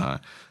waste your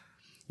time.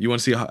 You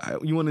want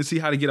to see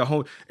how to get a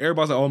home.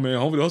 Everybody's like, oh man,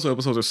 home video hustle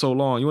episodes are so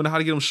long. You want to know how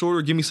to get them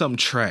shorter? Give me something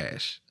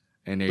trash.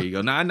 And there you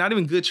go. Not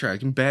even good trash.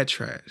 Give me bad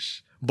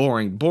trash.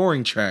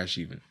 Boring trash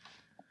even.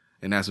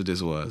 And that's what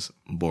this was.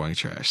 Boring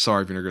trash.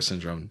 Sorry, Vinegar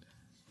Syndrome.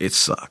 It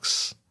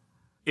sucks.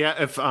 Yeah,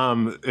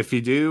 if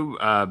you do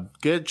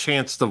get a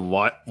chance to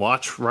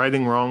watch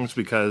Righting Wrongs,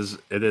 because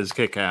it is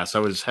kick-ass. I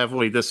was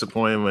heavily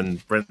disappointed when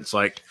Brent's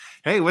like,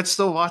 hey, let's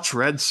still watch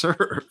Red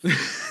Surf.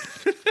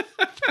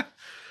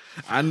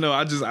 I know.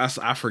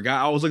 I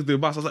forgot. I was looking through the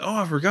box. I was like, oh,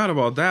 I forgot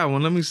about that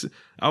one. Let me see.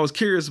 I was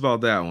curious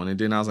about that one. And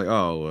then I was like,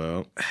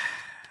 oh,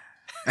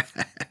 well.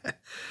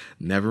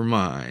 Never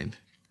mind.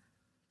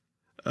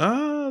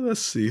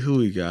 Let's see who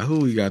we got. Who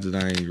we got that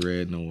I ain't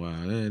read in a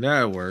while.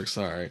 That works.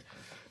 All right.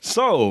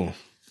 So,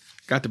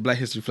 got the Black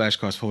History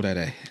flashcards for that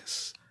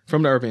ass.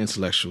 From the Urban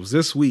Intellectuals.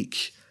 This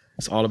week,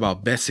 it's all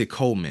about Bessie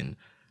Coleman.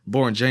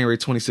 Born January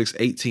 26,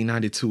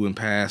 1892 and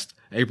passed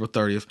April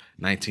 30th,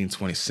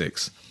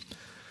 1926.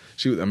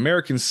 She was an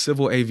American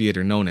civil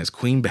aviator known as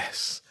Queen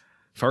Bess.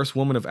 First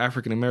woman of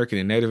African American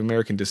and Native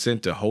American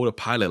descent to hold a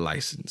pilot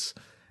license.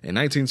 In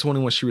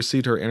 1921, she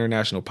received her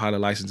international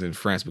pilot license in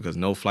France because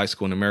no flight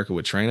school in America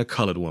would train a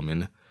colored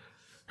woman.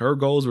 Her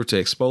goals were to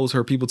expose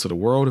her people to the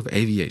world of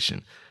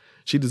aviation.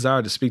 She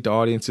desired to speak to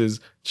audiences,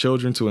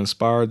 children to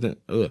inspire them.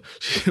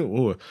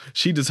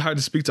 She desired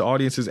to speak to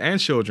audiences and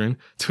children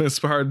to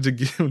inspire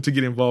them to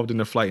get involved in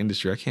the flight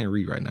industry. I can't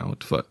read right now. What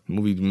the fuck? The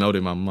movie melted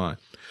in my mind.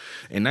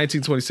 In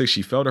 1926,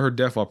 she fell to her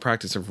death while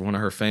practicing for one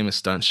of her famous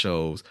stunt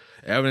shows.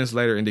 Evidence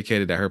later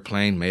indicated that her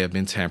plane may have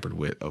been tampered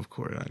with. Of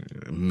course,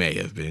 it may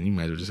have been. You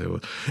might as well just say it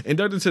was.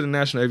 Inducted to the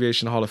National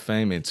Aviation Hall of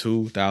Fame in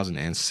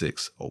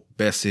 2006. Oh,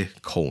 Bessie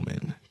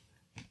Coleman.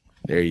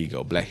 There you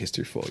go. Black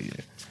history for you.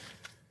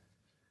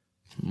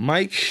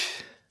 Mike,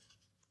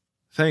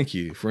 thank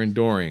you for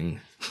enduring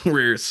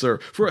Red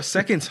Surf for a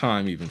second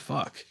time even.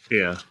 Fuck.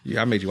 Yeah,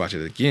 I made you watch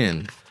it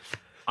again.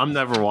 I'm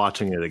never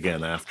watching it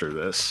again after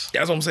this.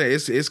 That's what I'm saying.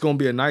 It's going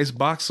to be a nice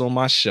box on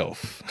my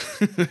shelf.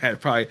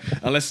 Probably,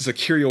 unless it's a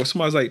curio.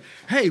 Somebody's like,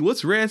 hey,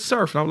 what's Red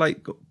Surf? And I'm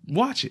like,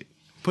 watch it.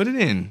 Put it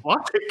in.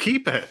 Watch it.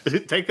 Keep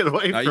it. Take it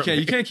away from me.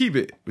 You can't keep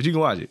it, but you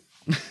can watch it.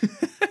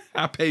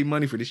 I paid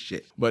money for this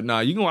shit. But nah,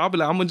 I'll be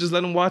like, I'm going to just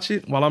let them watch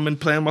it while I'm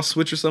playing my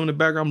Switch or something in the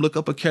background. Look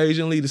up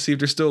occasionally to see if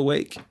they're still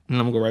awake. And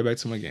I'm going to go right back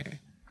to my game.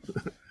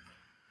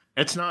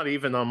 It's not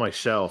even on my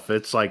shelf.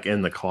 It's like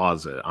in the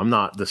closet. I'm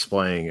not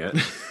displaying it.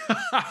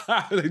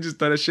 They just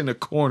throw that shit in the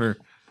corner.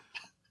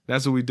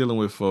 That's what we dealing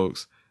with,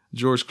 folks.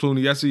 George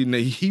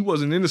Clooney, he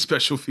wasn't in the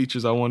special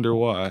features. I wonder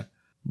why.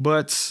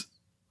 But,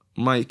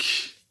 Mike,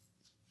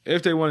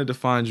 if they wanted to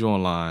find you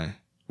online,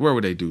 where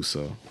would they do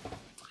so?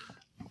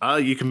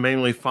 You can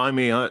mainly find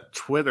me on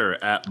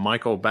Twitter at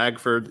Michael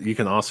Bagford. You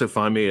can also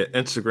find me at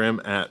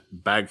Instagram at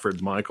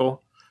Bagford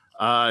Michael.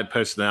 I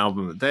post an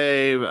album a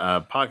day,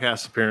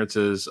 podcast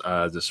appearances,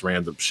 just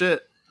random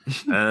shit.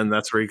 And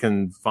that's where you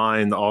can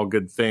find all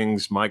good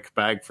things Mike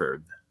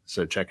Bagford.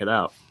 So check it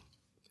out.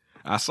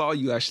 I saw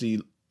you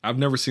actually, I've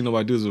never seen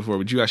nobody do this before,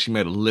 but you actually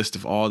made a list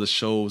of all the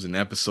shows and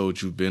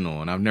episodes you've been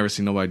on. I've never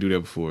seen nobody do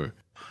that before.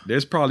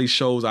 There's probably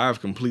episodes I've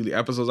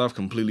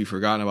completely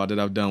forgotten about that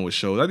I've done with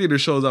shows. I think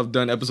there's shows I've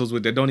done episodes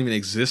with that don't even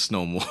exist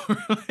no more.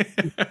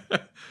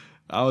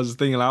 I was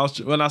thinking,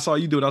 when I saw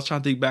you do it, I was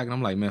trying to think back and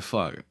I'm like, man,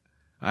 fuck.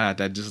 I had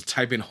to just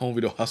type in Home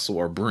Video Hustle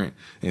or Brent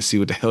and see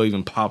what the hell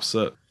even pops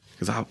up.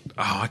 Because I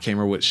can't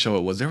remember what show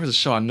it was. There was a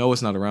show, I know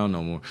it's not around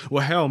no more.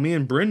 Well, hell, me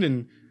and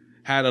Brendan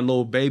had a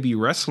little baby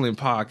wrestling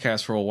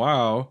podcast for a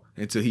while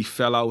until he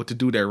fell out with the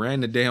dude that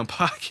ran the damn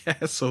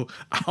podcast. So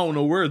I don't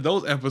know where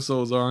those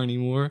episodes are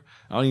anymore.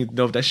 I don't even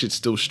know if that shit's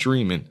still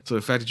streaming. So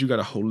the fact that you got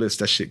a whole list,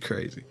 that shit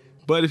crazy.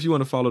 But if you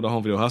want to follow the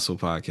Home Video Hustle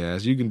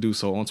podcast, you can do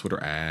so on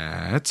Twitter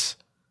at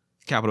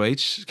capital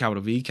H,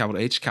 capital V,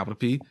 capital H, capital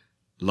P,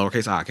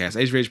 lowercase iCast,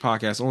 HVH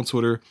Podcast on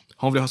Twitter,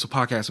 Home Video Hustle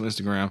Podcast on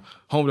Instagram,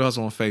 Home Video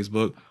Hustle on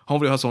Facebook, Home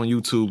Video Hustle on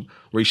YouTube,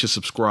 where you should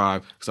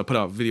subscribe because I put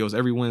out videos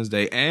every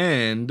Wednesday,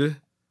 and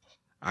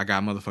I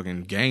got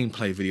motherfucking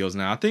gameplay videos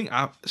now. I think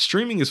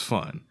streaming is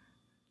fun,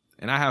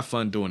 and I have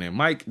fun doing it.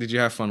 Mike, did you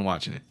have fun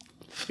watching it?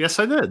 Yes,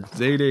 I did.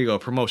 There you go.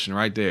 Promotion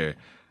right there.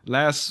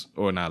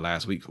 Not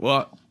last week.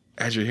 Well,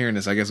 as you're hearing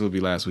this, I guess it would be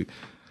last week.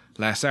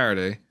 Last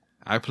Saturday,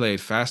 I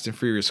played Fast and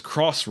Furious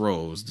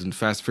Crossroads, the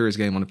Fast and Furious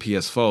game on the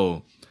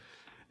PS4.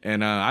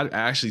 And I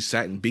actually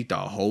sat and beat the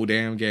whole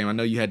damn game. I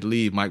know you had to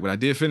leave, Mike, but I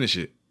did finish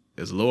it.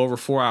 It was a little over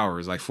 4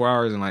 hours, like 4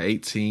 hours and like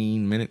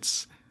 18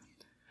 minutes.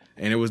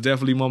 And it was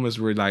definitely moments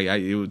where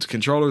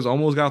controllers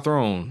almost got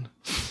thrown.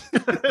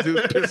 It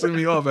was pissing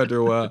me off after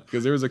a while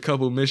because there was a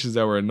couple missions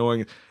that were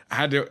annoying.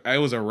 It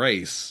was a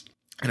race,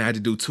 and I had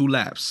to do 2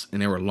 laps,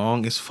 and they were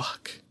long as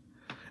fuck.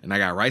 And I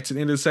got right to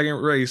the end of the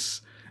second race,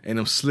 and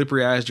them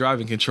slippery ass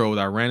driving controls,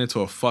 I ran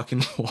into a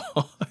fucking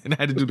wall, and I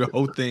had to do the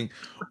whole thing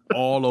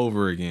all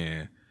over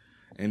again.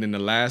 And then the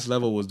last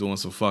level was doing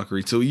some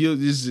fuckery too. You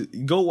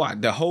just go watch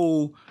the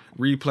whole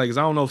replay, because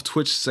I don't know if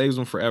Twitch saves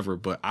them forever,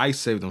 but I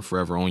saved them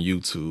forever on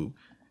YouTube,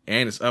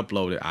 and it's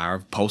uploaded. I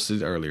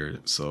posted it earlier,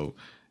 so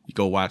you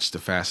go watch the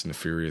Fast and the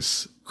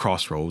Furious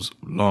Crossroads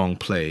long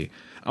play.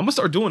 I'm gonna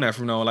start doing that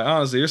from now on. Like,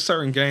 honestly, there's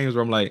certain games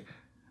where I'm like,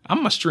 I'm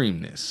gonna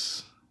stream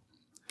this.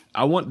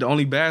 The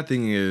only bad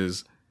thing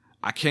is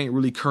I can't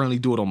really currently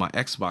do it on my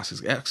Xbox.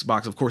 Because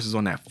Xbox, of course, is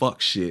on that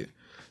fuck shit.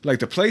 Like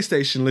the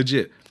PlayStation,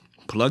 legit,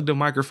 plugged the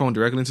microphone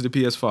directly into the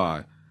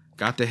PS5,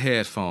 got the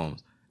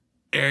headphones,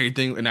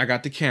 everything, and I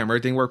got the camera.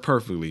 Everything worked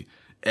perfectly.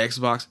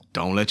 Xbox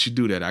don't let you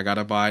do that. I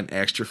gotta buy an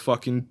extra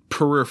fucking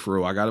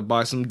peripheral. I gotta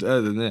buy some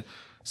other than that.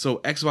 So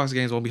Xbox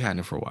games won't be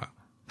happening for a while.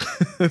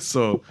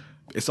 So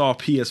it's all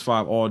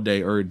PS5 all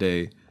day, every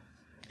day.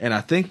 And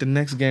I think the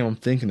next game I'm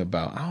thinking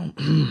about,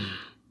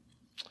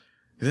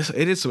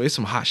 it's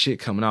some hot shit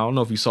coming out. I don't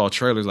know if you saw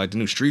trailers, like the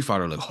new Street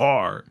Fighter look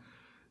hard.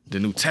 The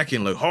new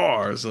Tekken look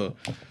hard. So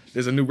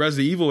there's a new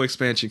Resident Evil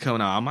expansion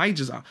coming out.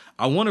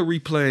 I want to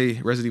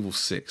replay Resident Evil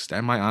 6.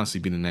 That might honestly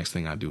be the next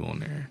thing I do on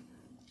there.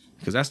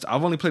 Because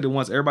I've only played it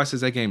once. Everybody says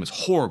that game is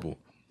horrible.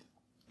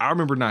 I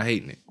remember not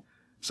hating it.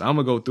 So I'm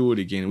going to go through it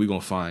again and we're going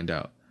to find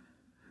out.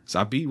 So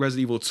I beat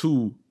Resident Evil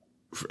 2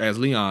 as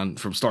Leon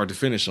from start to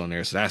finish on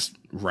there. So that's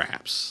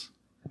wraps.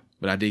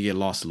 But I did get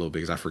lost a little bit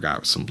because I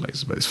forgot some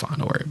places, but it's fine.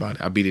 Don't worry about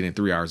it. I beat it in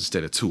 3 hours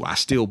instead of 2. I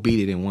still beat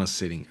it in one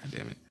sitting. God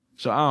damn it.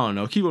 So I don't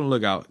know. Keep on the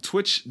lookout.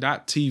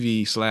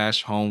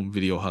 Twitch.tv/Home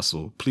Video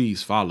Hustle.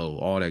 Please follow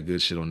all that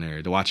good shit on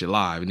there to watch it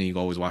live. And then you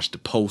can always watch the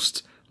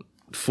post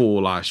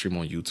full live stream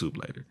on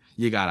YouTube later.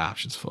 You got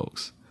options,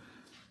 folks.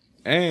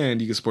 And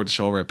you can support the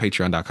show over at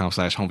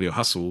patreon.com/Home Video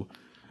Hustle.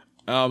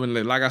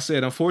 And like I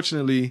said,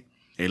 unfortunately,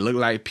 it looked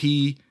like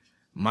P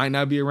might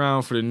not be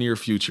around for the near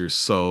future.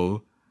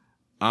 So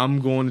I'm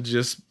going to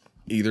just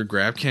either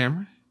grab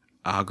Cameron,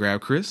 I'll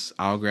grab Chris,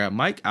 I'll grab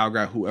Mike, I'll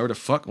grab whoever the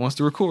fuck wants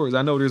to record.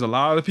 I know there's a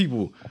lot of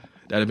people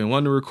that have been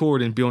wanting to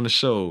record and be on the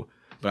show,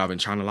 but I've been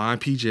trying to line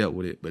PJ up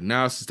with it. But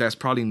now, since that's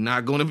probably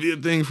not going to be a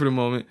thing for the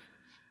moment,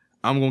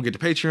 I'm going to get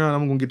the Patreon,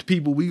 I'm going to get the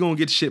people, we going to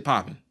get the shit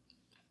popping.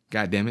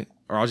 God damn it.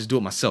 Or I'll just do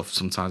it myself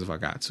sometimes if I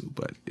got to,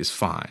 but it's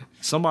fine.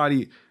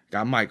 Somebody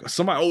got Mike,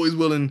 somebody always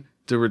willing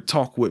to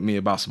talk with me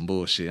about some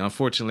bullshit.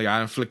 Unfortunately,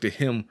 I inflicted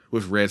him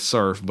with Red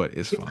Surf, but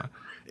it's fine.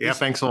 Yeah,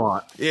 thanks a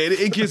lot. Yeah,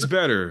 it gets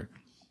better.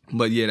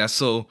 But yeah, that's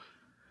so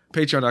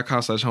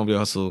patreon.com/Home Video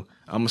Hustle.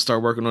 I'm going to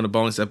start working on the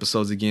bonus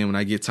episodes again when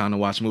I get time to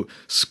watch movies.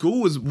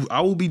 I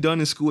will be done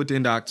in school at the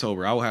end of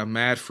October. I will have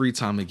mad free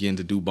time again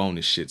to do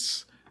bonus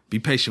shits. Be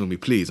patient with me,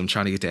 please. I'm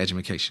trying to get the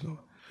education going.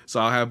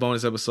 So I'll have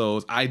bonus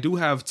episodes. I do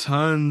have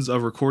tons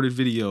of recorded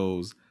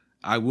videos.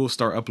 I will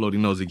start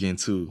uploading those again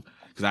too.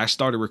 Because I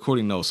started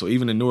recording those. So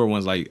even the newer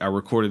ones, like I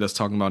recorded us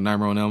talking about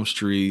Nightmare on Elm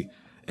Street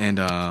and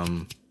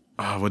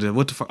what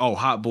the fuck? Oh,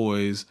 Hot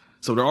Boys.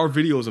 So there are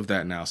videos of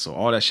that now. So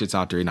all that shit's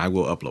out there and I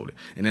will upload it.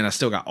 And then I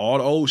still got all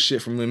the old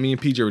shit from when me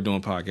and PJ were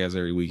doing podcasts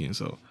every weekend.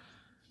 So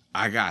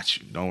I got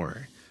you. Don't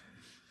worry.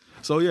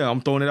 So yeah,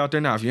 I'm throwing it out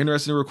there now. If you're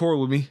interested in record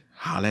with me,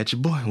 holla at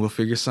your boy and we'll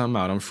figure something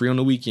out. I'm free on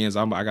the weekends.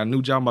 I got a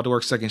new job. I'm about to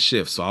work second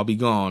shift. So I'll be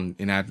gone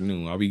in the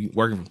afternoon. I'll be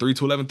working from 3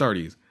 to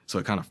 11:30. So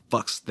it kind of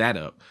fucks that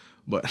up.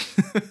 But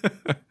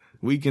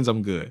weekends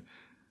I'm good.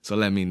 So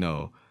let me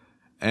know.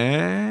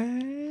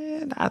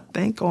 And I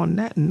think on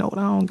that note,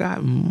 I don't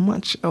got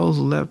much else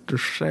left to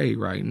say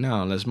right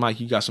now. Unless, Mike,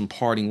 you got some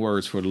parting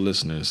words for the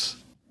listeners.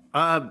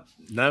 No,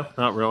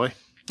 not really.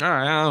 All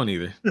right, I don't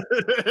either.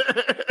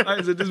 Like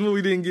I said, this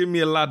movie didn't give me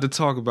a lot to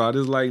talk about.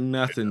 There's like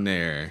nothing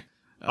there.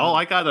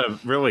 I got a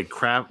really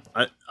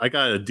I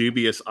got a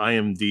dubious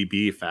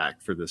IMDb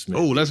fact for this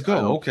movie. Oh, let's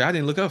go. Okay, I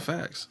didn't look up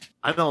facts.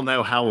 I don't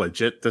know how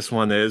legit this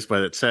one is,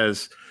 but it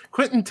says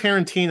Quentin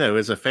Tarantino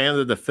is a fan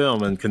of the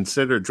film and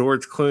considered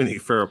George Clooney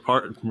for a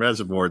part in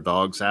Reservoir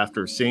Dogs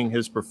after seeing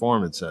his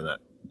performance in it.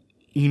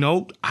 you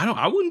know,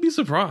 I wouldn't be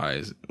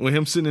surprised with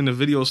him sitting in a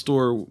video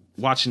store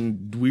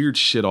watching weird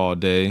shit all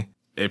day.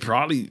 It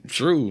probably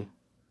true.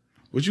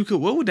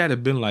 What would that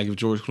have been like if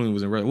George Clooney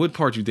was in Red? What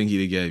part you think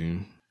he'd have gave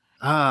him?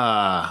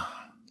 I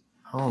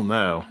don't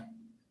know.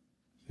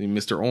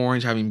 Mr.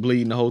 Orange having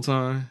bleeding the whole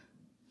time.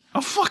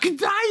 I'm fucking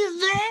dying,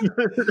 man.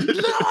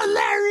 Lord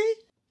Larry.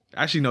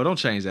 Actually, no, don't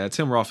change that.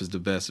 Tim Roth is the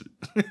best.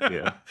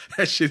 Yeah.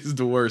 That shit is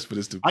the worst, but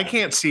it's the best. I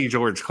can't see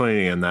George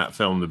Clooney in that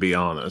film, to be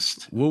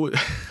honest.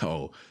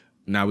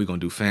 Now we're going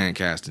to do fan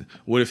casting.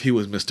 What if he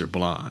was Mr.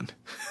 Blonde?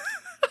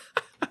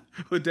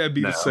 Would that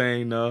be the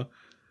same?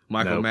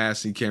 Michael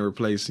Massey can't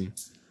replace him.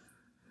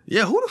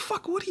 Yeah, who the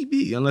fuck would he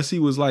be? Unless he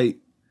was like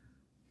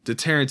the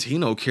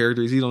Tarantino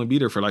characters. He'd only be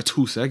there for like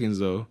 2 seconds,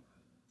 though.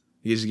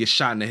 He just get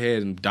shot in the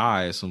head and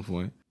die at some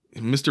point.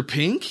 Mr.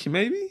 Pink,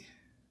 maybe?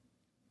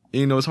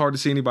 You know, it's hard to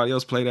see anybody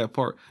else play that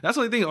part. That's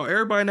the only thing.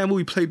 Everybody in that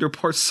movie played their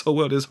parts so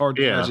well, it's hard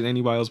to imagine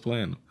anybody else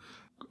playing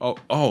them.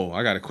 Oh,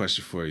 I got a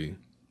question for you.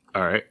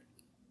 All right.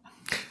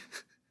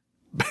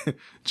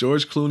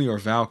 George Clooney or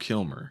Val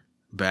Kilmer?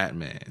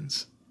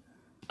 Batman's.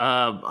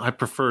 I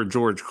prefer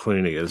George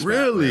Clooney as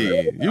Really?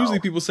 Batman. Usually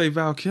people say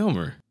Val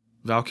Kilmer.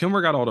 Val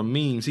Kilmer got all the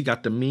memes. He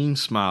got the meme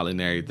smile and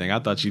everything. I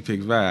thought you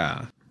picked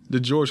Val. The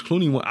George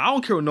Clooney one, I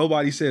don't care what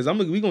nobody says. We're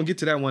going to get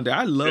to that one day.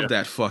 I love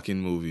that fucking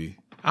movie.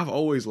 I've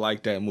always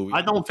liked that movie.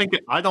 I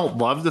don't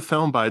love the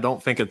film, but I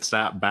don't think it's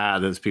that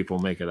bad as people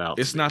make it out.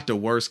 It's not the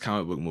worst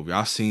comic book movie.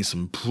 I've seen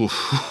some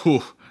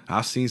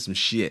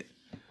shit.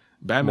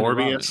 Batman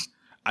Morbius?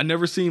 I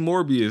never seen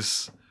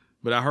Morbius,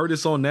 but I heard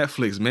it's on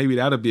Netflix. Maybe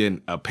that'll be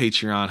a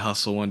Patreon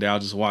hustle one day. I'll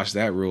just watch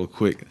that real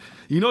quick.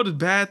 You know the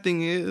bad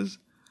thing is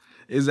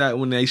that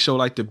when they show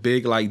like the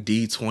big like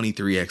D23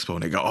 Expo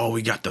and they go,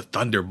 we got the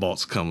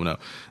Thunderbolts coming up.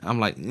 I'm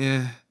like,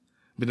 yeah.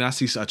 But then I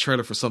see a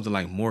trailer for something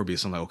like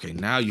Morbius. I'm like, okay,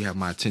 now you have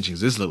my attention.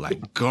 This look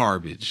like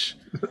garbage.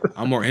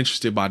 I'm more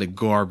interested by the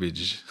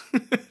garbage.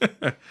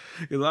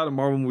 A lot of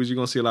Marvel movies, you're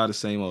going to see a lot of the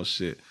same old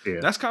shit. Yeah.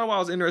 That's kind of why I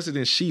was interested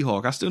in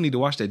She-Hulk. I still need to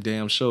watch that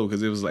damn show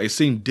because it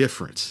seemed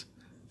different.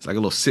 It's like a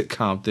little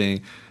sitcom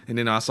thing. And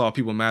then I saw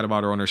people mad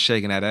about her on her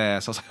shaking that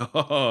ass. I was like,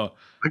 I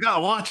got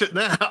to watch it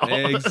now.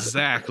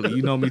 Exactly.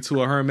 You know me too.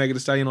 Her and Megan Thee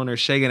Stallion on there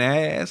shaking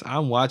ass.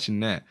 I'm watching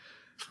that.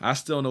 I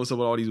still know what's up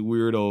with all these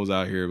weirdos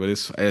out here, but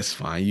it's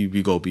fine. You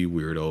go be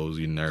weirdos,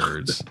 you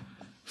nerds.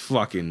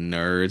 Fucking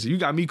nerds. You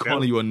got me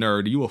calling you a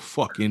nerd. You a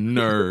fucking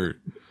nerd.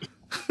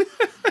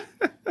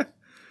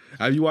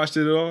 Have you watched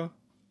it at all?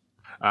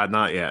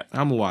 Not yet.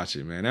 I'm gonna watch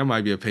it, man. That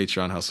might be a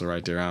Patreon hustle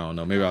right there. I don't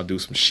know. Maybe I'll do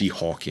some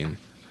She-Hulking.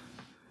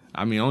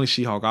 I mean, only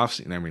She-Hulk I've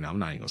seen. I'm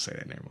not even gonna say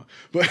that anymore.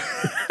 But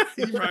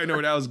you probably know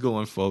where that was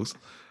going, folks.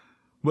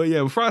 But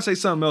yeah, before I say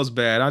something else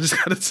bad, I just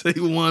gotta say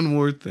one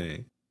more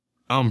thing.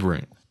 I'm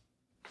Brent.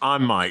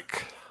 I'm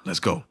Mike. Let's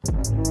go.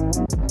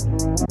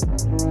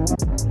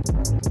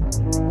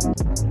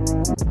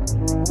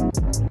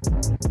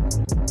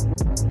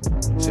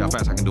 See how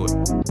fast I can do it.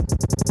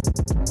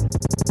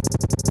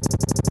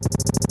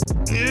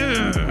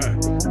 Yeah.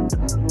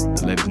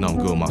 The ladies know I'm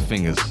good with my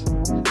fingers.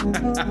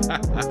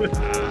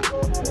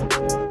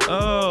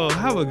 Oh,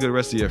 have a good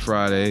rest of your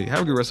Friday.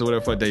 Have a good rest of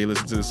whatever day you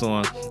listen to this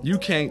on. You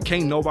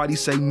can't nobody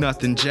say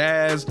nothing,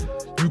 Jazz.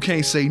 You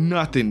can't say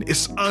nothing.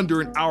 It's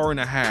under an hour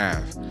and a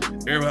half.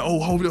 Everybody,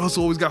 Home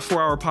Hustle always got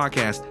 4-hour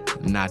podcast.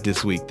 Not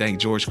this week.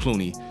 Thank George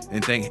Clooney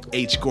and thank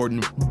H.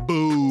 Gordon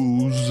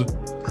Booze.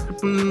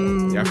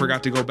 Boo. Yeah, I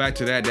forgot to go back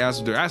to that.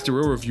 That's the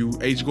real review.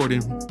 H.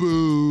 Gordon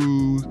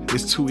Booze.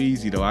 It's too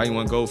easy though. I didn't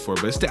want to go for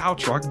it, but it's the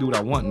outro. I can do what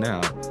I want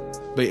now.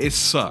 But it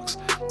sucks.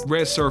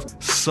 Red Surf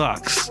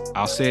sucks.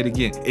 I'll say it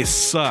again. It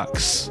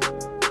sucks.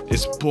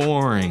 It's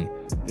boring.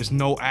 There's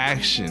no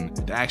action.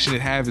 The action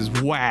it have is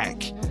whack.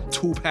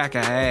 2-pack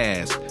of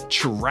ass.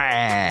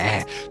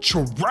 Trash.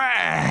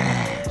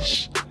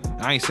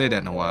 I ain't said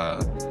that in a while.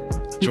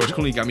 George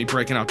Clooney got me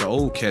breaking out the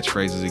old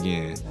catchphrases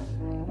again.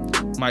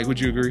 Mike, would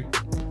you agree?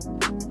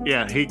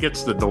 Yeah, he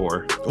gets the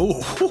door.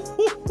 Oh,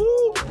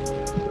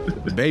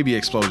 the baby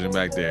explosion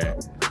back there.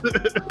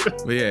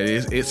 But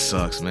yeah, it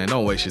sucks, man.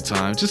 Don't waste your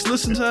time. Just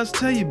listen to us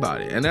tell you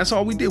about it. And that's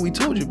all we did. We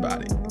told you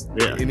about it.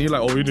 Yeah. And you're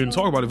like, we didn't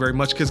talk about it very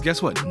much because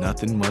guess what?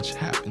 Nothing much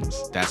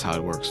happens. That's how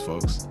it works,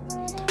 folks.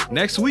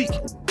 Next week,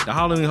 the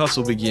Halloween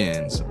Hustle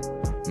begins.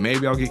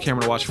 Maybe I'll get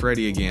Cameron to watch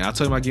Freddy again. I'll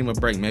tell him I gave him a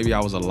break. Maybe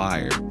I was a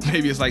liar.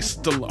 Maybe it's like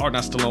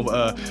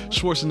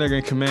Schwarzenegger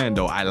and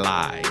Commando. I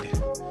lied.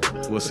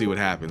 We'll see what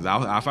happens.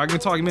 If I can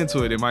talk him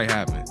into it, it might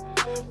happen.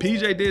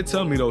 PJ did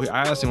tell me though.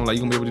 I asked him like,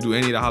 you gonna be able to do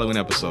any of the Halloween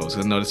episodes?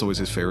 Because I know that's always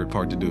his favorite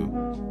part to do.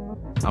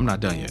 I'm not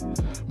done yet,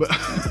 but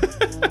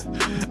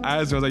I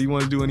asked him, I was like, you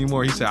want to do any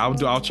more? He said,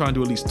 I'll try and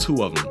do at least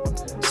 2 of them.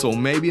 So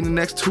maybe in the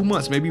next 2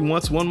 months, maybe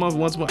one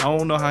month. I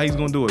don't know how he's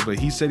gonna do it, but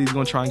he said he's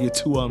gonna try and get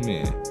 2 of them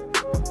in.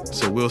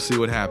 So we'll see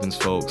what happens,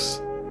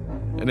 folks.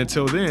 And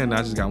until then,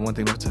 I just got one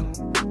thing left to tell him.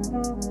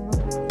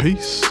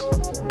 Peace.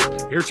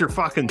 Here's your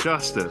fucking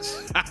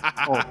justice.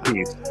 Oh,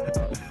 peace.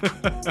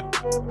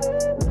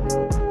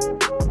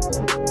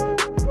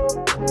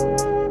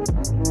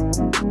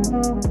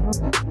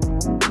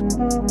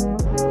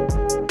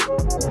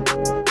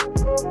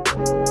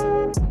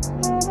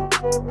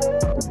 Hustle.